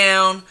stripped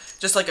down,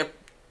 just a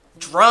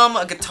drum,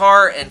 a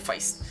guitar, and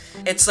Feist.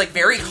 It's like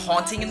very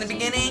haunting in the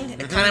beginning.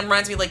 It kind of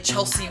reminds me of like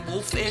Chelsea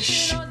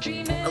Wolfe-ish.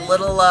 A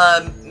little,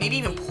 maybe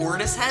even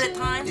Portishead at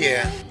times.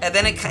 Yeah. And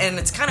then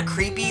it's kind of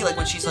creepy, like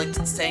when she's like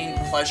saying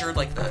pleasure,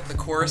 like the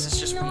chorus is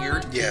just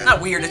weird. Yeah.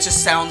 Not weird, it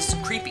just sounds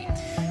creepy.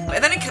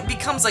 And then it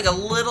becomes like a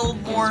little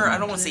more, I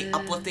don't want to say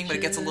uplifting, but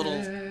it gets a little,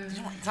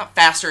 it's not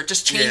faster, it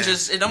just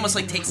changes, It almost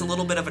like takes a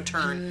little bit of a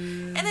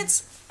turn. And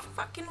it's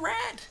fucking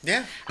rad.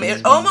 Yeah. I mean,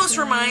 it almost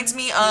reminds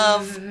me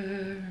of,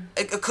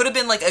 it could have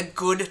been like a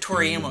good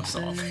Tori Amos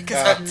song.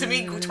 Because to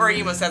me, Tori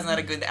Amos hasn't had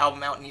a good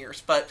album out in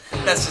years, but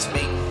that's just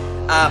me.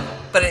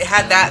 But it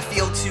had that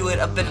feel to it,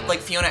 a bit like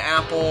Fiona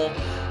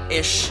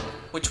Apple-ish,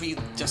 which we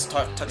just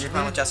touched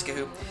upon with Jessica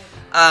Who.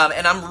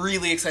 And I'm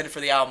really excited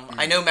for the album.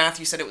 I know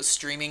Matthew said it was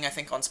streaming, I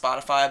think, on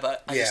Spotify,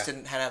 but I just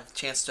didn't have a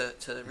chance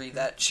to read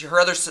that. Her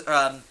other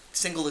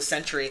single is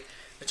Century,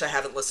 which I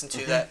haven't listened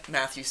to, that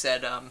Matthew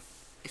said,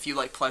 if you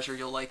like Pleasure,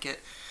 you'll like it.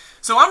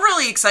 So I'm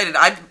really excited.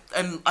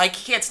 I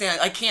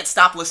can't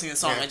stop listening to the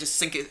song. I just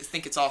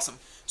think it's awesome.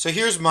 So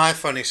here's my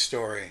funny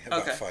story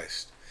about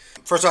Feist.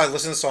 First of all, I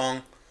listened to the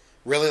song,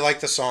 really like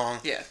the song.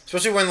 Yeah.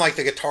 Especially when like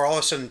the guitar all of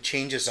a sudden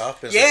changes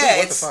up. It's like, oh,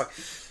 what the fuck?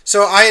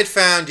 So I had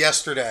found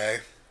yesterday,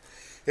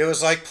 it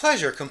was like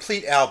Pleasure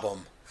Complete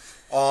Album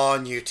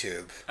on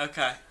YouTube.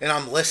 Okay. And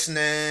I'm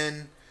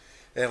listening,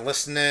 and all of a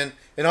sudden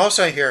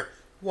I hear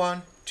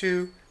 1,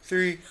 2,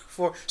 3,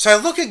 4. So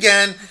I look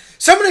again.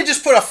 Somebody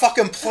just put a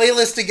fucking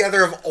playlist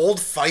together of old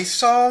Feist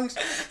songs.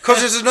 Because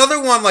there's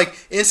another one, like,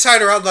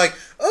 Inside or Out, like,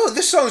 oh,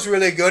 this song's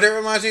really good. It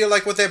reminds me of,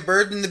 like, what that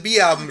Bird and the Bee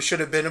album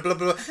should have been, blah,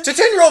 blah, blah. It's a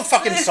 10-year-old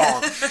fucking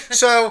song.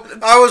 So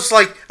I was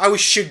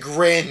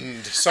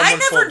chagrined. As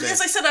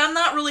I said, I'm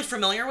not really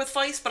familiar with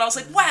Feist, but I was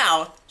like,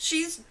 wow,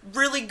 she's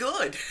really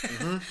good.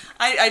 Mm-hmm.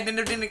 I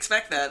didn't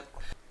expect that.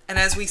 And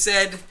as we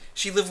said,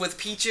 she lived with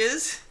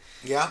Peaches.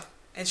 Yeah.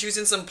 And she was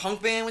in some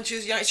punk band when she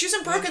was young. She was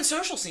in Broken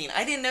Social Scene.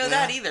 I didn't know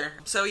that either.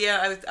 So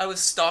yeah, I was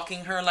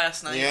stalking her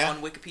last night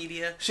on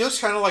Wikipedia. She looks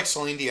kind of like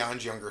Celine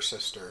Dion's younger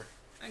sister.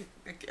 I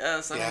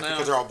guess, I don't know.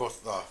 Because they're all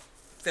both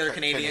they're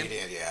Canadian.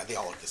 Yeah, they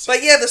all look the same.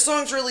 But yeah, the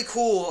song's really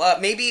cool.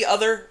 Maybe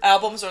other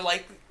albums are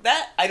like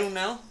that. I don't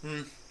know.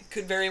 It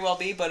could very well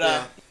be,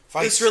 but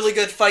it's really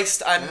good.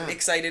 Feist. I'm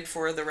excited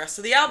for the rest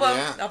of the album.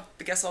 Yeah.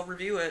 I guess I'll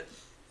review it.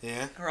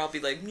 Yeah. Or I'll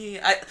be like, the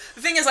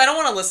thing is, I don't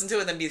want to listen to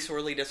it and then be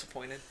sorely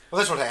disappointed. Well,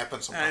 that's what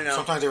happens sometimes. I know.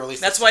 Sometimes they release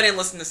That's why I didn't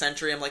listen to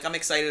Century. I'm like, I'm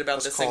excited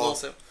about this single.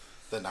 So.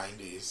 The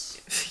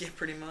 90s. Yeah,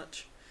 pretty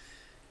much.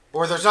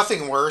 Or there's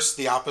nothing worse.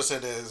 The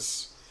opposite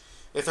is,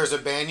 if there's a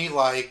band you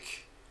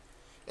like,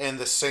 and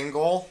the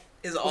single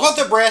is awesome. What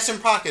the Brass in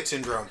Pocket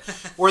Syndrome,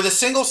 where the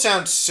single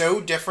sounds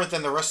so different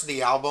than the rest of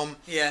the album.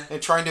 Yeah.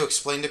 And trying to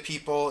explain to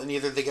people, and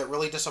either they get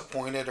really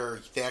disappointed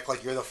or they act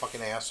like you're the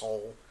fucking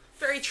asshole.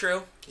 Very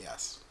true.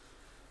 Yes.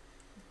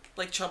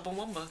 Like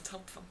Chumbawamba,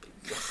 tub thumping.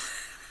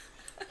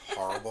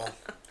 Horrible.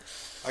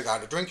 I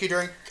got a drinky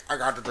drink. I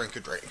got a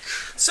drinky drink.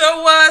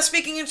 So,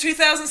 speaking of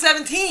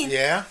 2017.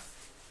 Yeah.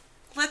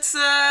 Let's,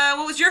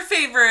 what was your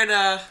favorite,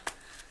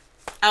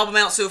 album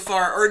out so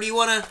far? Or do you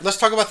want to... Let's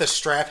talk about the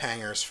strap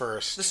hangers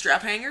first. The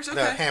strap hangers?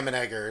 Okay. The Ham and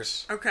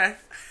Eggers. Okay.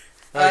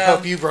 I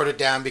hope you wrote it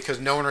down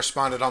because no one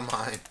responded on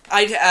mine.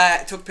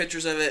 I took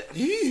pictures of it.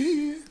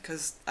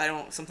 Because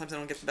sometimes I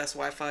don't get the best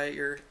Wi-Fi at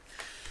your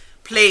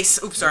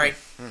place. Oops, sorry.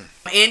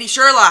 Andy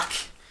Sherlock.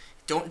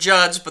 Don't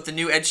judge, but the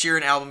new Ed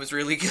Sheeran album is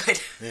really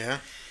good. Yeah.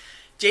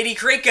 J.D.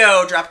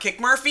 Krako, Dropkick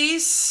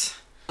Murphys.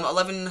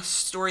 11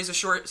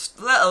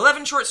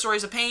 short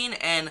stories of pain,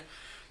 and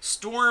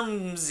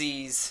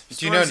Stormzy's.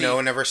 Do you know no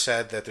one ever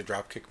said that the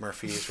Dropkick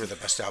Murphys were the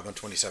best album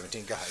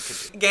 2017 guy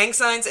could do? Gang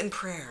Signs and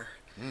Prayer.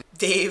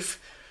 Dave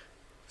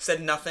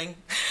said nothing.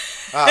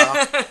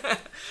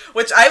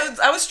 Which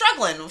I was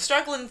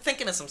struggling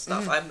thinking of some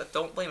stuff. I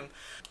don't blame him.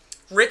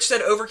 Rich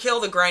said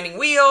Overkill, The Grinding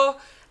Wheel.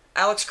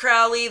 Alex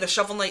Crowley, The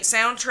Shovel Knight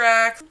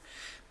soundtrack.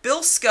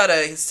 Bill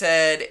Scudda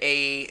said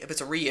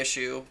it's a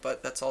reissue,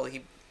 but that's all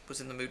he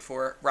was in the mood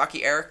for.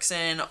 Rocky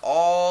Erickson,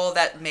 All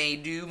That May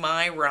Do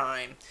My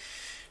Rhyme.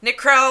 Nick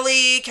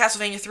Crowley,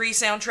 Castlevania 3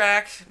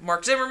 soundtrack.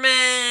 Mark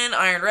Zimmerman,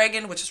 Iron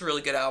Reagan, which is a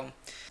really good album.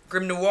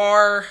 Grim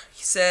Noir,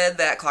 he said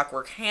that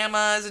Clockwork Hammer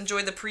has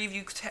enjoyed the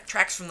preview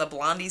tracks from the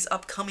Blondie's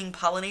upcoming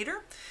Pollinator.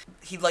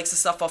 He likes the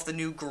stuff off the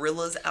new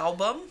Gorillaz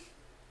album.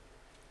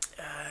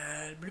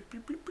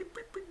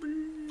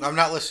 I'm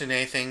not listening to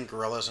anything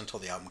Gorillaz until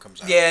the album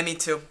comes out. Yeah, me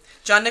too.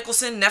 John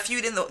Nicholson, Nephew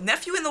in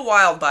the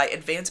Wild by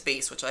Advanced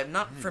Bass, which I'm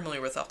not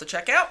familiar with. I'll have to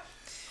check out.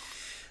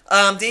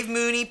 Dave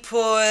Mooney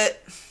put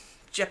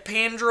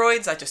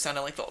Japandroids. I just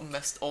sounded like the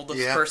oldest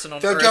person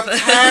on earth. The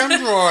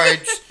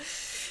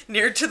Japandroids.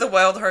 Near to the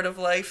Wild Heart of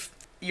Life.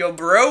 Yo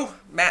Bro,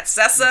 Matt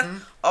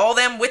Sessa, All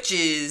Them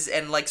Witches,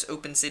 and likes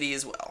Open City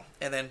as well.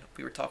 And then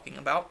we were talking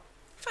about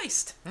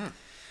Feist.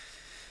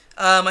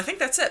 I think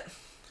that's it.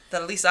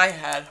 That at least I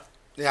had.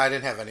 Yeah, I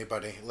didn't have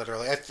anybody,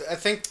 literally. I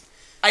think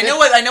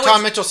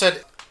Tom Mitchell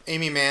said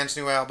Amy Mann's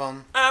new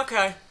album.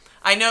 Okay.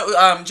 I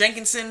know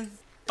Jenkinson,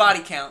 Body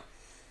Count.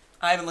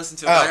 I haven't listened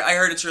to it, but I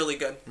heard it's really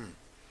good.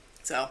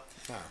 So,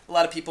 a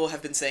lot of people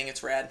have been saying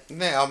it's rad.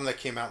 The album that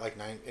came out like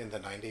in the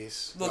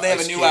 90s. Well, they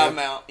have a new album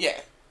out. Yeah.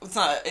 It's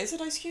not... Is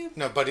it Ice Cube?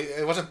 No, but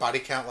it wasn't Body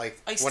Count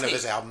like Ice-T. of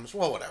his albums.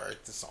 Well, whatever.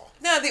 It's all.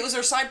 No, it was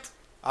their side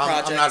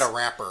project. I'm not a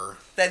rapper.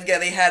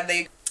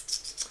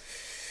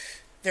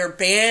 Their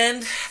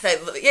band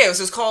it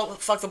was called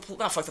not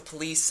Fuck the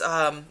Police,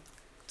 something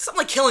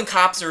like Killing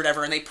Cops or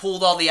whatever, and they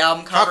pulled all the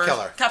album covers.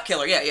 Cop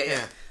Killer,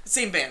 yeah.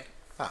 Same band.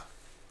 Huh.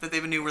 That they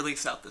have a new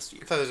release out this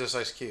year. I thought it was just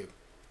Ice Cube.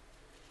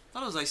 I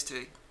thought it was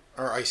Ice-T.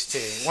 Or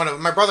Ice-T.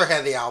 My brother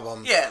had the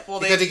album. Yeah, well,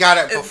 because he got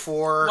it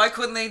before. Why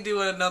couldn't they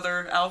do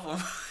another album?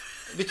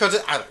 Because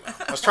I don't know.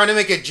 I was trying to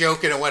make a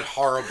joke and it went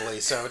horribly,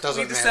 so it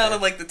doesn't matter. We just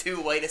sounded like the two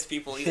whitest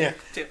people either,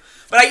 too.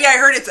 But I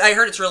heard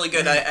it's really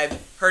good. I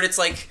heard it's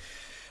like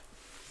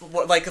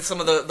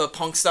some of the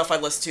punk stuff I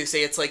listen to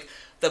say it's like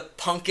the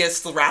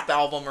punkest rap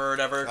album or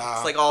whatever.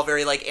 It's like all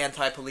very like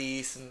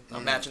anti-police and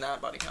imagine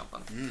that Body Count.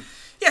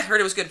 Yeah, I heard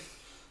it was good.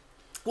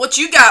 What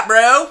you got,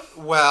 bro?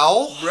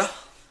 Well,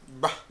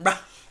 bruh.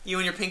 You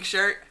and your pink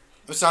shirt?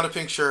 It's not a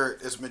pink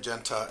shirt. It's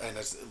magenta, and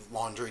it's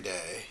laundry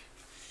day.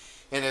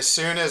 And as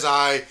soon as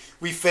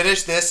we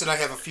finish this and I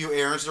have a few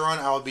errands to run,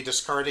 I will be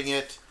discarding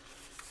it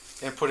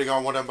and putting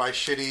on one of my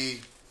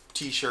shitty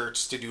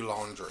t-shirts to do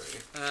laundry.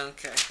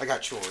 Okay. I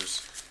got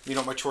chores. You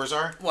know what my chores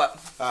are? What?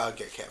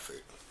 Get cat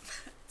food.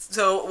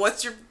 So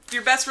what's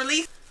your best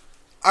release?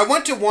 I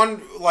went to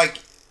one like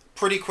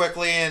pretty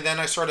quickly, and then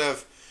I sort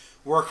of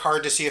worked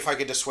hard to see if I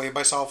could dissuade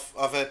myself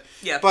of it.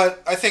 Yeah.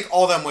 But I think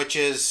All Them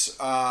Witches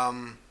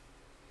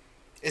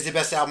is the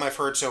best album I've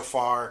heard so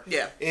far.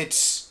 Yeah.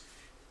 It's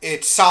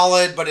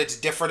solid, but it's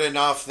different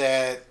enough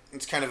that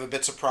it's kind of a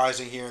bit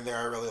surprising here and there.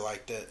 I really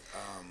liked it.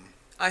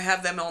 I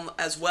have them on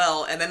as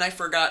well, and then I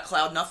forgot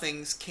Cloud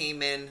Nothings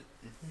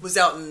was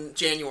out in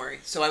January,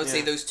 so I would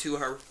say those two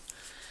are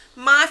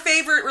my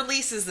favorite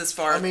releases this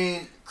far. I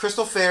mean,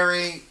 Crystal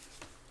Fairy,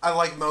 I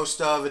like most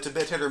of. It's a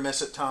bit hit or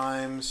miss at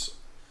times.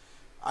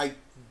 I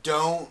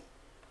don't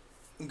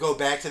go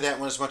back to that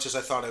one as much as I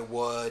thought I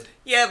would.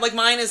 Yeah, like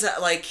mine is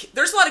like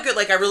there's a lot of good.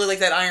 Like I really like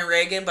that Iron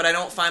Reagan, but I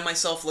don't find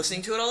myself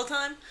listening to it all the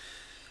time.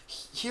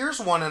 Here's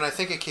one, and I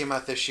think it came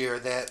out this year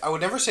that I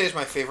would never say is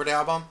my favorite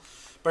album,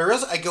 but I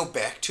realize I go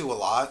back to a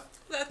lot.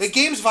 The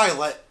Games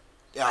Violet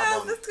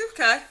album. That's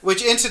okay.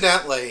 Which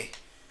incidentally,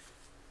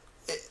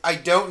 I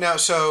don't know.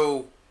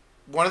 So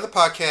one of the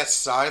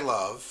podcasts I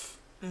love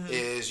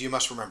is You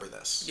Must Remember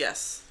This.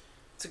 Yes.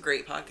 It's a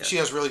great podcast. She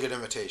has really good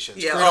imitations.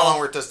 Yeah, Karina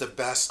Longworth does the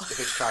best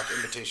Hitchcock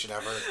imitation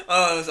ever.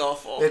 Oh, it was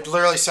awful. It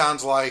literally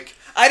sounds like...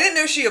 I didn't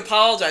know she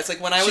apologized.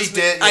 Like when I was... She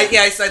did, I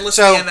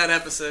listened in that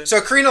episode.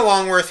 So Karina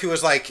Longworth, who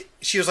was like...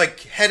 She was like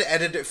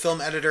film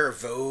editor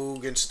of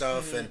Vogue and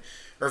stuff,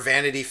 or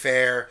Vanity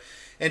Fair,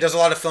 and does a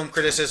lot of film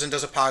criticism,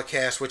 does a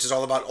podcast, which is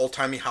all about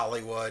old-timey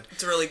Hollywood.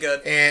 It's really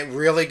good. And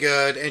really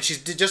good. And she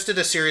just did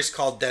a series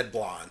called Dead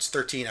Blondes,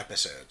 13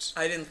 episodes.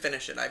 I didn't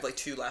finish it. I have like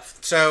 2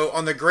 left. So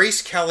on the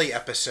Grace Kelly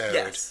episode...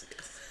 Yes.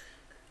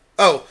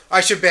 Oh,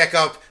 I should back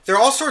up. There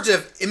are all sorts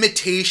of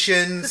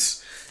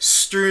imitations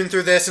strewn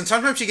through this, and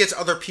sometimes she gets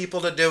other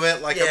people to do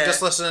it. Like, I'm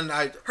just listening.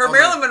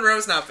 Marilyn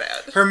Monroe's not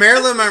bad. Her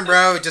Marilyn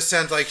Monroe just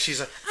sounds like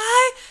she's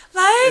I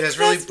like this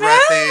really breathy.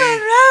 Marilyn Monroe,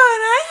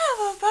 and I have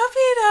a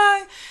puppy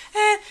dog.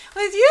 And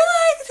would you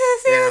like to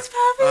see this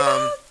puppy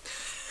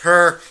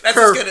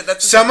dog?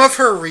 Some of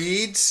her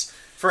reads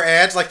for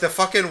ads, like the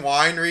fucking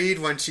wine read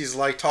when she's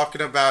like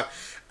talking about,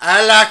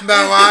 I like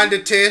my wine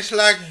to taste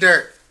like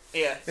dirt.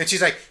 Yeah. And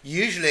she's like,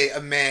 usually a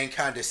man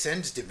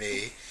condescends to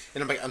me.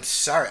 And I'm like, I'm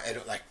sorry, I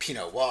don't like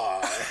Pinot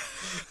Noir.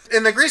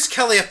 In the Grace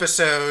Kelly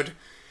episode,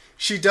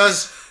 she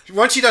does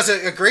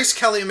a Grace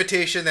Kelly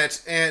imitation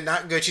that's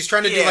not good. She's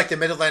trying to do like the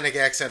Mid-Atlantic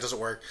accent, doesn't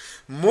work.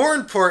 More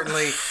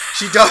importantly,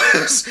 she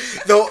does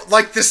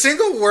the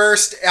single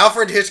worst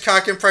Alfred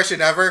Hitchcock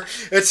impression ever.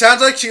 It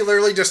sounds like she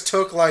literally just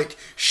took like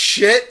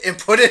shit and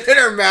put it in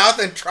her mouth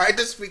and tried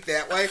to speak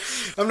that way.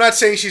 I'm not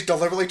saying she's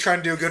deliberately trying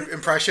to do a good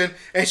impression,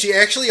 and she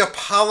actually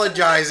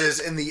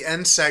apologizes in the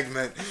end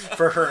segment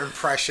for her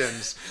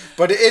impressions.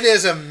 But it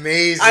is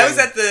amazing. I was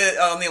at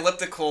on the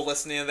elliptical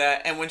listening to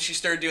that, and when she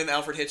started doing the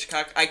Alfred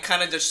Hitchcock, I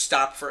kind of just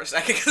stopped for a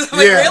second because I'm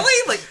like,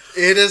 really? Like,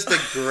 it is the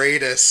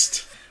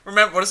greatest.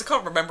 Remember, what is it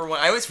called? Remember When?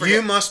 I always forget.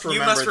 You must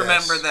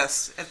remember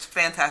this. It's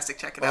fantastic.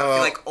 Check it out. If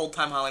you like old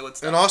time Hollywood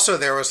stuff. And also,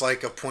 there was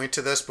like a point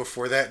to this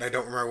before that, and I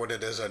don't remember what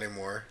it is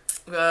anymore.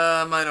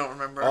 I don't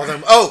remember. All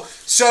them. Oh,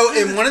 so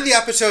in one of the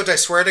episodes, I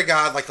swear to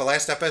God, like the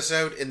last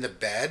episode in the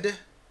bed,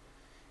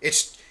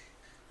 it's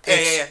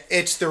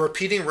the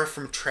repeating riff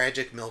from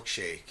Tragic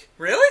Milkshake.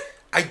 Really?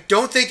 I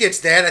don't think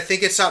it's that. I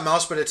think it's something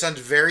else, but it sounds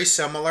very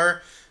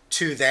similar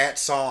to that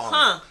song.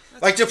 Huh.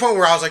 Like to the point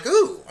where I was like,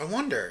 ooh, I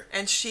wonder.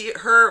 And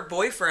her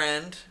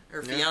boyfriend,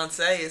 her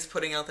fiance, is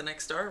putting out the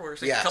next Star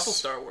Wars. A couple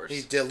Star Wars.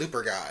 He's the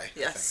Looper guy.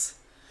 Yes.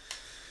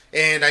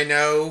 And I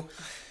know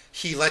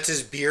he lets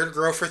his beard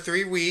grow for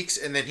 3 weeks,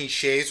 and then he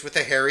shaves with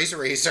a Harry's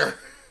razor.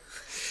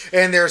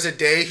 And there's a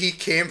day he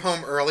came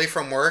home early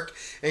from work,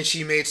 and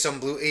she made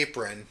some Blue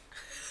Apron.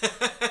 You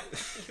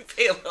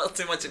pay a little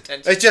too much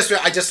attention.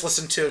 I just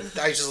listened to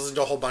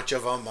a whole bunch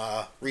of them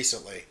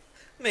recently.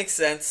 Makes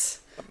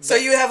sense. So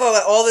you have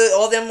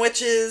all them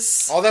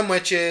witches. All them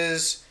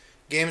witches.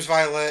 Games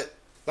Violet.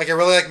 Like, I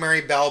really like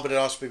Mary Bell, but it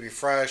also would be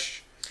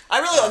fresh. I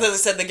really, as I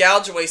said, the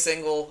Gouge Away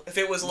single, if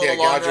it was a little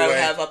longer, I would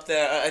have up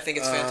there. I think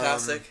it's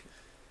fantastic.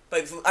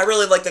 But I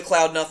really like the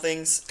Cloud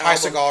Nothings album. High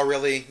Cigar,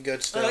 really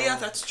good stuff. Oh, yeah,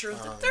 that's true.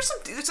 There's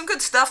some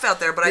good stuff out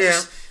there, but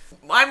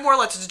I more or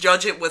less just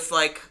judge it with,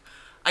 like,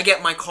 I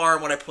get my car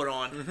and what I put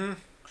on. Mm-hmm.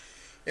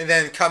 And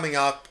then coming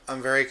up,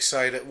 I'm very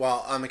excited.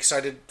 Well, I'm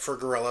excited for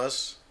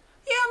Gorillaz.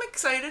 Yeah, I'm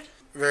excited.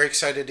 Very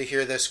excited to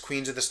hear this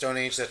Queens of the Stone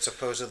Age that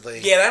supposedly...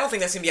 Yeah, I don't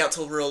think that's going to be out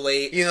till real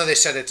late. You know, they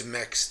said it's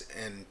mixed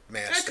and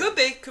mastered.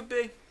 It could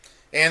be.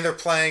 And they're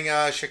playing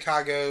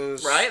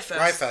Chicago's Riot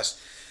Fest.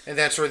 And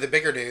that's sort of the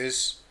bigger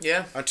news.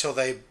 Yeah. Until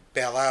they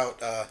bail out.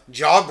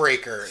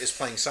 Jawbreaker is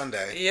playing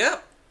Sunday.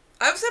 Yep.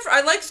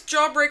 I liked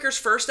Jawbreaker's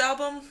first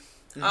album.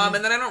 And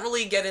then I don't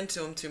really get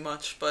into him too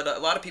much. But a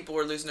lot of people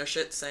were losing their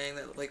shit saying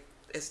that, like,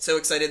 it's so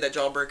excited that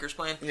Jawbreaker's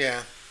playing.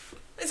 Yeah.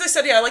 As I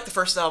said, I like the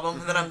first album,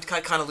 and then I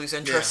kind of lose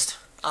interest.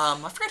 Yeah.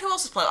 I forget who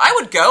else is playing. I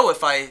would go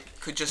if I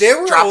could just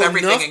drop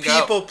everything and go. There were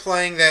enough people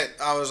playing that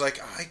I was like,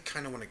 I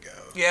kind of want to go.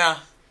 Yeah.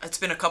 It's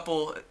been a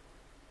couple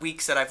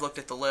weeks that I've looked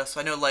at the list.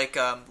 I know, like,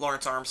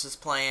 Lawrence Arms is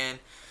playing.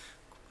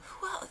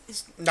 Who else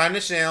is... Nine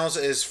Inch Nails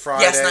is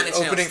Friday. Yes, Nine Inch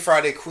Nails. Opening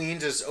Friday.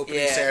 Queens is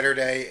opening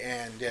Saturday.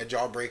 And,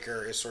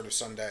 Jawbreaker is sort of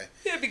Sunday.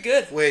 Yeah, it'd be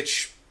good.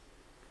 Which,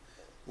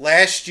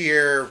 last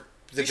year,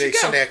 the big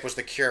Sunday act was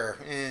The Cure.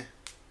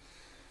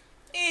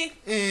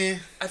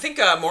 I think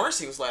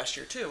Morrissey was last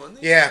year, too, wasn't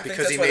he? Yeah,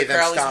 because he made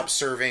them stop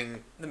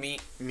serving... The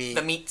meat.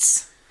 The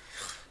meats.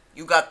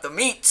 You got the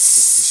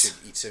meats. He should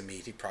eat some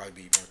meat. He'd probably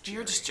be more cheery.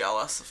 You're just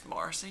jealous of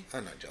Morrissey.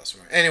 I'm not jealous of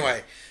Morrissey.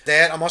 Anyway,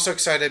 I'm also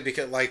excited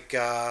because, like,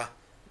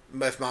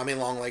 if Mommy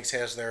Longlegs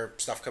has their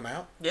stuff come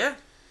out. Yeah.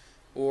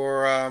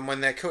 Or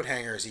when that Coat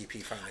Hangers EP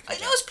finally comes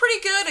out. I know it's pretty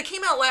good. It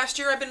came out last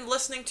year. I've been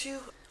listening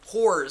to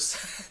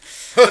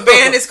Whores. The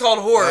band is called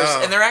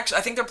Whores. And they're actually,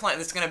 I think they're playing,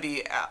 it's going to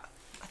be,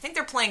 I think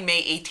they're playing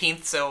May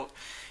 18th, so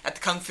at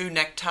the Kung Fu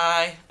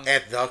Necktie.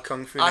 At the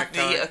Kung Fu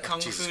Necktie? At the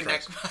Kung Fu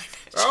Necktie.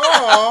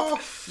 Oh,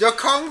 your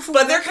Kung Fu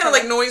But they're kind of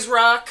like noise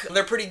rock.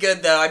 They're pretty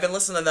good, though. I've been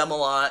listening to them a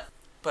lot.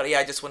 But yeah,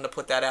 I just wanted to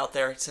put that out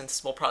there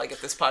since we'll probably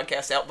get this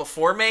podcast out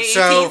before May 18th.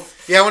 So,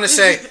 yeah, I want to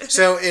say,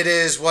 so it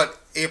is, what,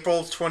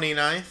 April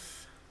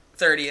 29th?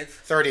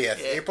 30th.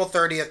 30th. Yeah. April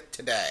 30th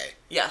today.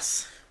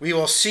 Yes. We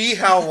will see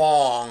how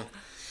long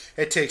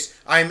it takes.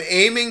 I'm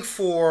aiming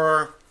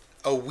for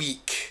a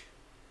week.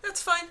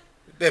 That's fine.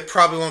 It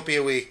probably won't be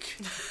a week.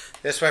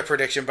 That's my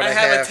prediction, but I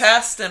have a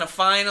test and a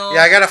final.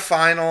 Yeah, I got a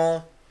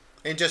final.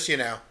 And just,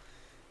 I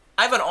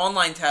have an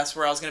online test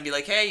where I was going to be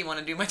like, hey, you want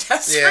to do my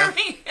test for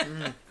me?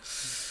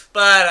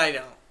 But I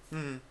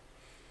don't.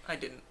 I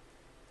didn't.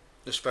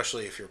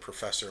 Especially if your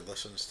professor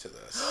listens to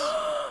this.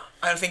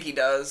 I don't think he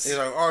does. He's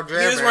like, oh,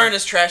 He was wearing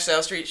his Trash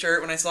South Street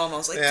shirt when I saw him. I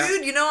was like,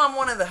 dude, I'm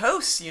one of the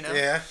hosts,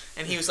 Yeah.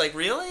 And he was like,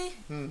 really?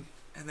 And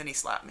then he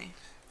slapped me.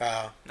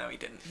 No, he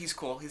didn't. He's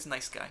cool. He's a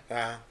nice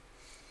guy.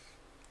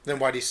 Then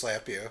why'd he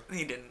slap you?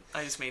 He didn't.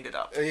 I just made it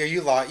up. Yeah,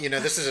 you lie.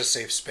 This is a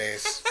safe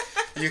space.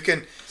 You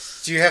can...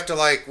 Do you have to,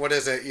 like, what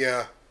is it?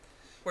 You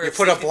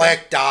put a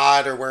black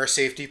dot or wear a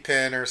safety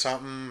pin or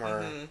something?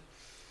 Or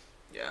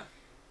yeah.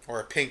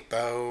 Or a pink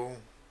bow.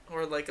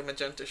 Or, like, a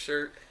magenta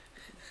shirt.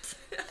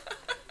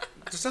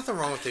 There's nothing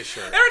wrong with this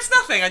shirt. No, it's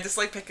nothing. I just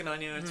like picking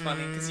on you. It's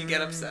funny because you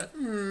get upset.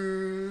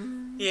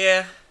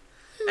 Yeah.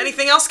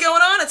 Anything else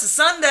going on? It's a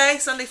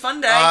Sunday fun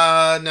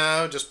day.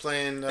 No, just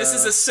playing... This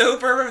is a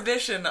sober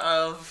edition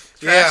of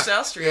Trash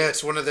South Street. Yeah,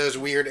 it's one of those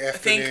weird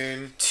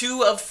afternoon... I think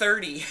 2 of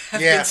 30 have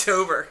been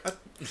sober.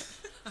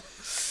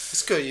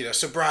 It's good,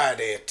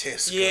 sobriety at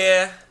Tisk.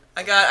 Yeah.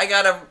 I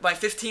got my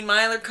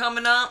 15-miler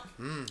coming up.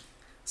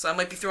 So I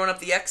might be throwing up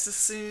the X's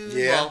soon.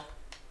 Yeah. Well,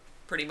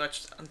 pretty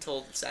much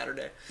until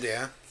Saturday.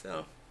 Yeah.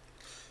 So...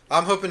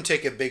 I'm hoping to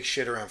take a big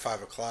shit around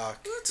 5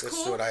 o'clock. That's This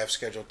cool. is what I have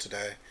scheduled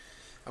today.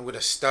 I'm going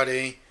to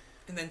study.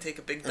 And then take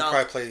a big And dump.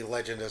 probably play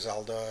Legend of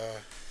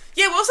Zelda.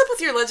 Yeah, what was up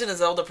with your Legend of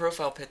Zelda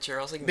profile picture?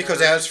 I was like, because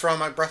that was from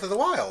my Breath of the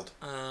Wild.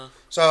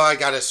 So I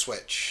got a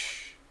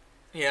Switch.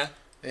 Yeah.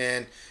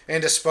 And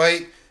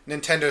despite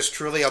Nintendo's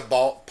truly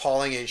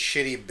appalling and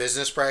shitty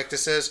business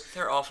practices...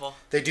 They're awful.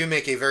 They do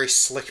make a very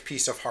slick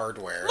piece of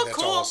hardware. Well, that's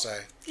cool. all I'll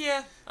say.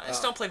 Yeah. I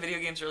just don't play video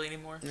games really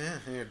anymore. Yeah,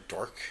 you're a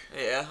dork.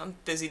 Yeah, I'm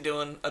busy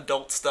doing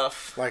adult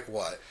stuff. Like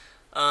what?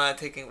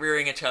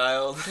 Rearing a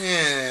child.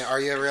 Yeah, are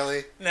you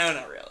really? No,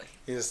 not really.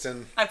 You just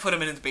didn't... I put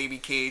him in his baby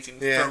cage and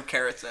throw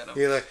carrots at him.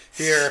 You're like,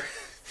 here,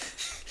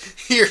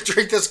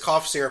 drink this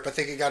cough syrup. I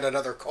think you got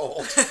another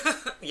cold.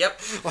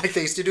 Yep. Like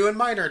they used to do in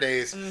minor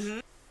days.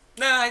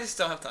 No, I just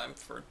don't have time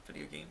for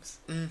video games.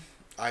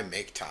 I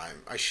make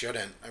time. I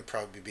shouldn't. I'd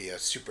probably be a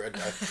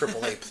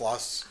triple A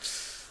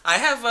plus. I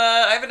have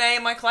an A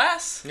in my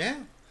class. Yeah.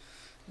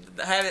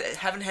 I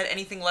haven't had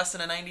anything less than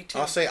a 92.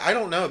 I'll say I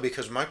don't know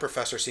because my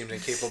professor seems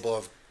incapable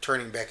of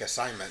turning back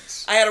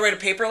assignments. I had to write a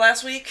paper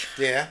last week.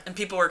 Yeah. And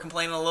people were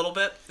complaining a little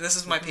bit. This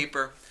is my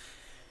paper.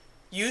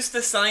 Use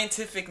the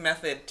scientific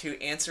method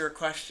to answer a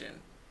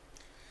question.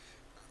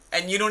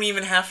 And you don't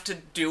even have to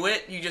do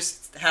it. You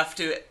just have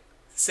to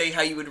say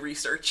how you would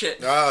research it.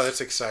 Oh,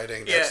 that's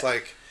exciting. Yeah. That's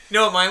like... You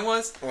know what mine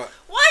was? What?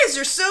 Why is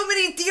there so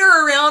many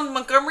deer around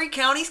Montgomery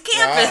County's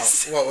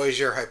campus? Wow. What was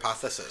your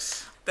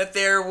hypothesis? That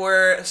there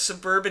were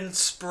suburban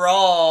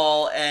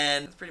sprawl,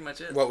 and that's pretty much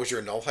it. What was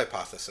your null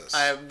hypothesis?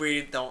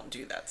 We don't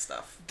do that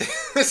stuff.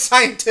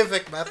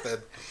 Scientific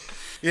method.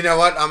 You know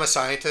what? I'm a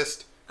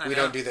scientist. I We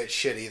know. don't do that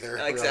shit either.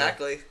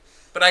 Exactly. Really.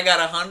 But I got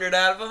 100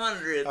 out of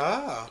 100.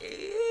 Oh. Yeah.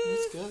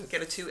 That's good.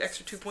 Get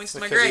extra 2 points to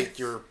my Because grade.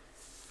 you're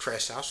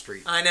Trash South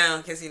Street. I know,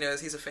 because he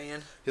knows he's a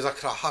fan. He's like,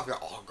 can I have your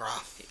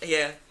autograph?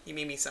 Yeah, he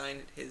made me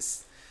sign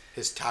his...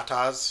 His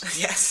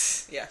tatas.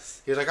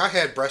 Yes. He was like, I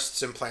had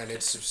breasts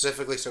implanted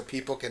specifically so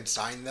people can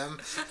sign them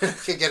and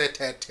can get a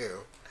tattoo.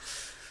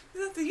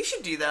 You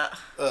should do that.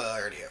 I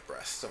already have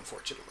breasts,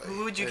 unfortunately.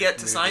 Who would you get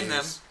to sign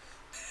them?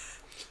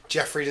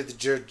 Jeffrey the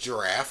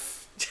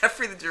Giraffe.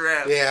 Jeffrey the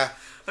Giraffe. Yeah.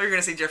 I thought you were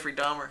going to say Jeffrey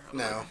Dahmer.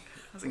 No.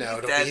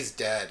 He's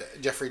dead.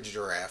 Jeffrey the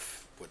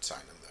Giraffe would sign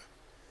him,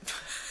 though.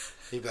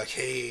 He'd be like,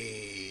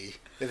 hey.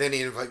 And then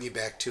he'd invite me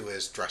back to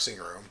his dressing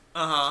room.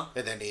 Uh-huh.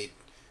 And then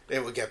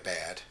it would get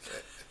bad.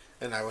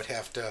 And I would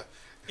have to...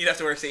 You'd have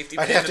to wear safety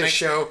I'd pins. have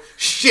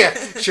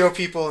to show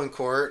people in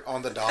court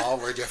on the doll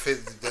where Jeffrey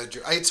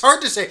the... It's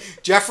hard to say.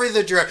 Jeffrey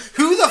the Giraffe.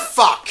 Who the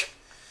fuck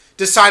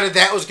decided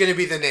that was going to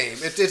be the name?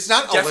 It's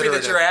not Jeffrey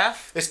alliterative. the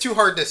Giraffe? It's too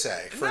hard to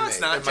say for me. No, it's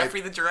not. And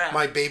Jeffrey the Giraffe.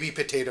 My baby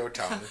potato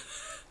tongue.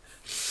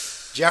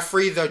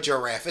 Jeffrey the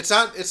Giraffe. It's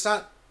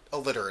not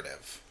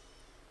alliterative.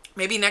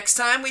 Maybe next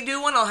time we do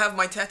one, I'll have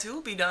my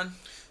tattoo be done.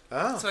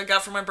 Oh. So I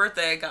got for my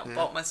birthday.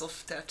 Bought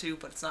myself a tattoo,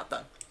 but it's not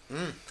done.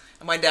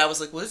 And my dad was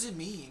like, "What does it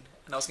mean?"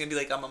 And I was gonna be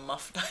like, "I'm a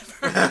muff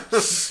diver."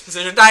 Because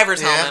there's a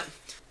diver's helmet.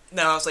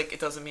 No, I was like, "It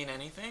doesn't mean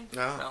anything."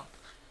 No. No.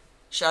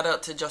 Shout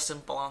out to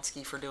Justin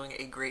Polanski for doing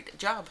a great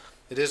job.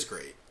 It is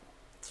great.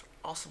 It's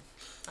awesome.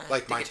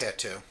 Like my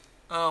tattoo.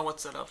 Oh,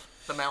 what's it of?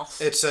 The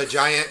mouth. It's a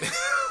giant.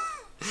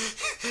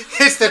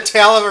 It's the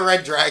tail of a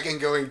red dragon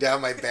going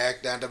down my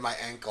back, down to my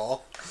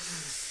ankle.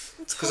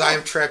 Because I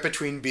am trapped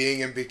between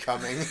being and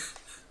becoming.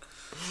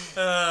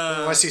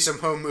 Want to see some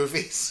home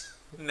movies?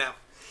 No.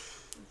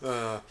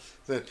 A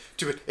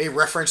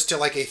reference to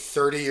like a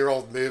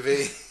 30-year-old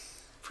movie.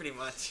 Pretty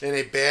much. And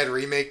a bad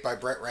remake by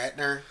Brett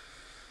Ratner.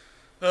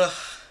 Ugh.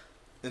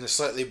 And a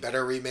slightly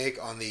better remake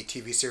on the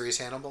TV series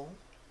Hannibal.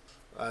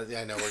 I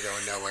know we're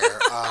going nowhere.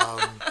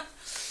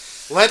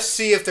 Let's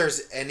see if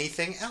there's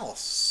anything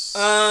else.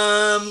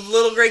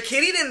 Little Gray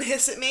Kitty didn't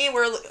hiss at me.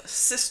 We're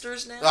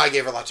sisters now. Oh, I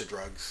gave her lots of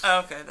drugs. Oh,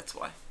 okay, that's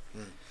why.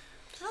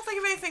 I don't think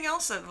of anything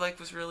else that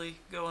was really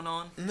going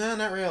on. No,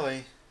 not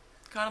really.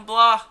 Kind of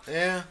blah.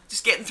 Yeah.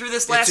 Just getting through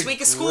this last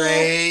week of school. It's a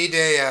gray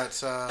day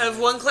outside. I have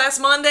one class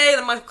Monday,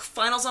 then my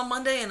finals on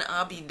Monday, and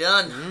I'll be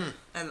done.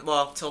 And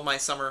till my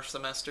summer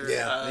semester.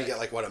 Yeah, you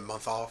get a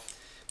month off?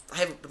 I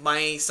have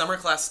my summer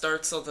class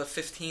starts till the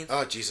 15th.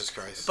 Oh, Jesus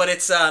Christ. But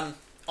it's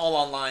all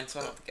online, so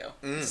I don't have to go.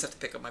 I just have to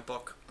pick up my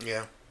book.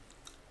 Yeah.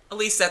 At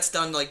least that's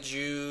done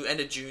end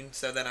of June,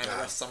 so then I have the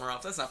rest of summer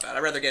off. That's not bad.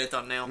 I'd rather get it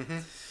done now.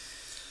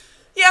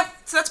 Yeah,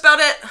 so that's about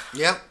it.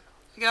 Yep.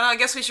 I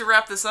guess we should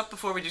wrap this up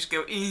before we just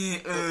go.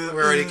 We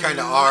already kind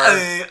of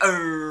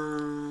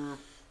are.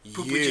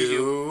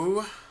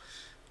 You.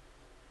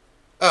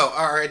 Oh,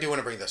 I do want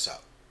to bring this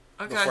up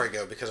before I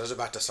go because I was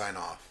about to sign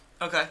off.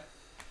 Okay.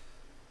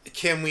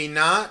 Can we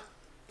not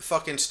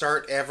fucking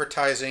start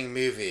advertising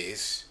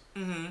movies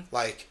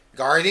like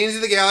Guardians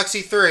of the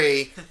Galaxy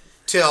 3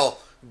 till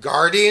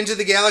Guardians of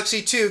the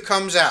Galaxy 2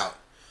 comes out?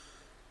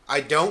 I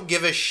don't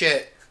give a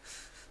shit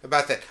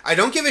about that. I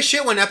don't give a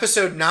shit when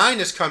Episode 9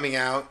 is coming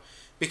out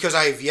because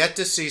I have yet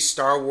to see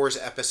Star Wars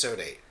Episode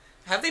 8.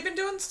 Have they been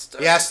doing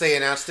stuff? Yes, they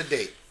announced a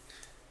date.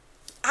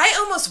 I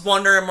almost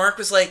wonder, and Mark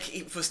was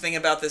thinking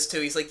about this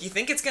too. He's like, you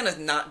think it's going to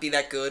not be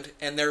that good?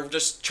 And they're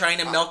just trying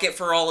to milk it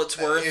for all it's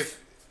worth?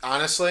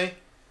 Honestly,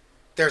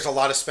 there's a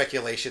lot of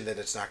speculation that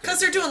it's not going to be. Because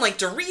they're doing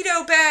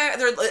Dorito bag.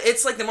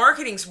 It's like the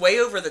marketing's way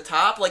over the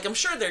top. I'm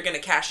sure they're going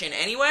to cash in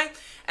anyway.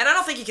 And I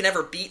don't think you can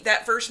ever beat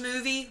that first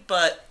movie,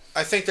 but...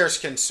 I think there's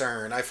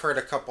concern. I've heard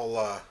a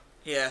couple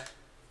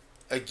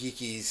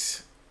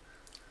geekies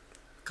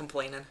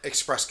complaining,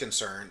 express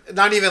concern.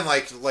 Not even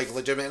like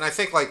legitimate. And I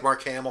think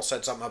Mark Hamill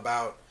said something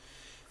about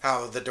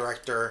how the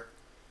director,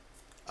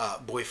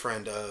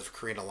 boyfriend of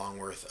Karina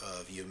Longworth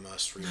of You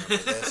Must Remember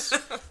This.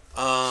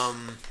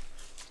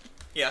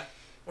 Yeah.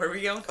 Where are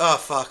we going? Oh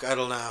fuck, I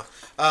don't know.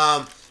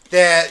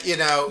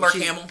 Mark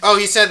Hamill. Oh,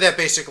 he said that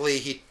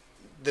basically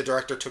the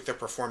director took the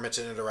performance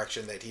in a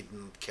direction that he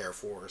didn't care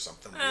for or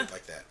something weird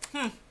like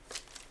that.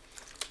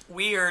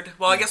 Weird.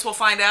 Well, I guess we'll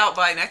find out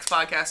by next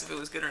podcast if it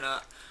was good or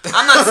not.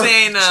 I'm not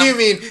saying... Do you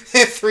mean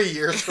 3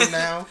 years from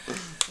now?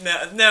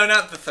 No,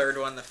 not the third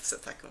one. The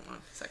second one.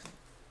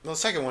 Well, the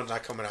second one's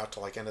not coming out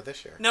till end of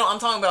this year. No, I'm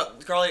talking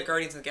about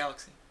Guardians of the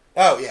Galaxy.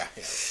 Oh, yeah.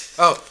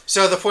 Oh,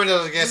 so the point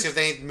of the guess if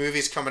they ain't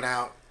movies coming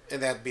out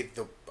And that'd be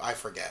I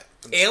forget.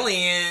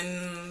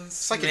 Aliens.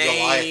 It's like in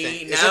July, I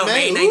think. Is No, it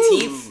May? May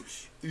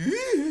 19th.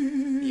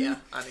 Ooh. Yeah,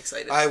 I'm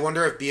excited. I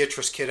wonder if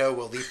Beatrice Kiddo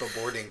will leap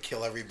aboard and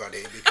kill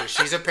everybody because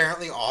she's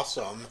apparently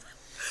awesome.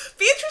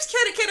 Beatrice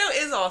Kiddo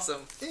is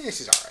awesome. Yeah,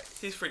 she's alright.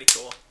 She's pretty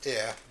cool.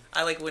 Yeah.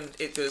 I like when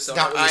it goes on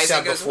Not her what you eyes said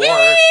and goes, before.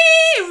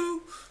 wee,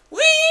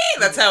 wee.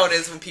 That's how it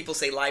is when people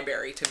say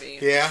library to me.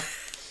 Yeah.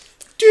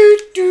 Do,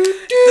 do,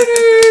 do,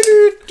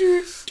 do, do,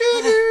 do,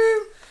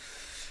 do.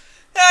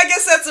 I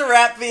guess that's a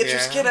wrap,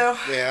 Beatrice Kiddo.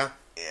 Yeah.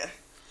 Yeah.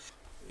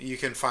 You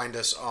can find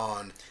us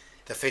on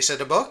The Face of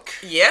the Book.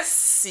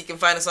 Yes, you can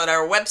find us on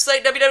our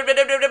website,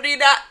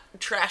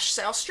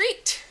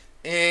 www.trashsouthstreet.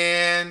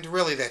 And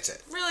really, that's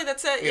it. Really,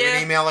 that's it, We have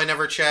an email I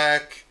never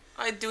check.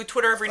 I do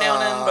Twitter every now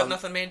and then, but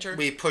nothing major.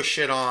 We push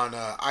it on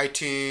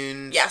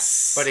iTunes.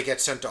 Yes. But it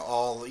gets sent to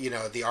all, the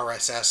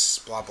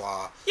RSS, blah,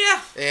 blah.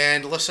 Yeah.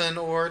 And listen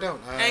or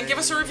don't. And give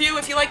us a review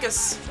if you like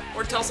us.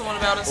 Or tell someone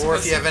about us. Or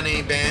if you have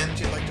any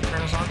bands you'd like to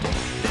turn us on to.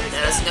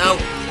 Let us know.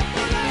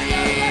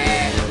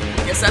 And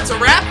guess that's a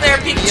wrap there,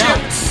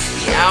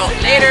 Pikachu. Be out.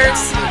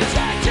 Laters.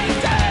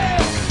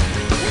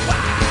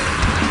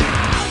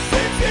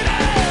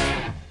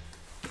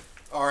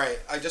 Alright,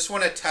 I just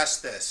want to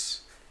test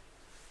this.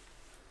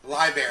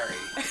 Library.